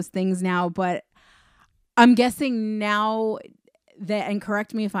do those things now, but I'm guessing now that, and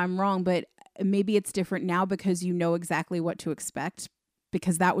correct me if I'm wrong, but maybe it's different now because you know exactly what to expect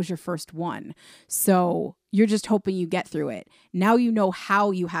because that was your first one. So you're just hoping you get through it. Now you know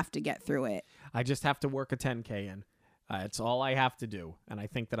how you have to get through it. I just have to work a 10K in. It's all I have to do, and I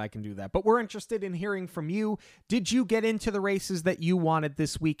think that I can do that. But we're interested in hearing from you. Did you get into the races that you wanted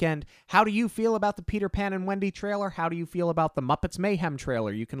this weekend? How do you feel about the Peter Pan and Wendy trailer? How do you feel about the Muppets Mayhem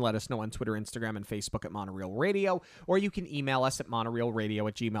trailer? You can let us know on Twitter, Instagram, and Facebook at Monoreel Radio, or you can email us at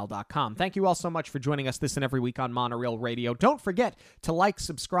monoreelradio@gmail.com. Thank you all so much for joining us this and every week on Monoreel Radio. Don't forget to like,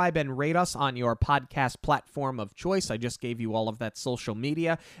 subscribe, and rate us on your podcast platform of choice. I just gave you all of that social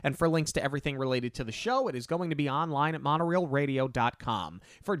media. And for links to everything related to the show, it is going to be online at monoreelradio.com.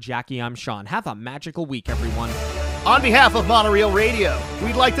 For Jackie, I'm Sean. Have a magical week, everyone. On behalf of Monoreel Radio,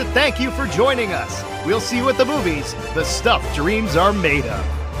 we'd like to thank you for joining us. We'll see you at the movies, the stuff dreams are made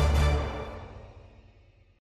of.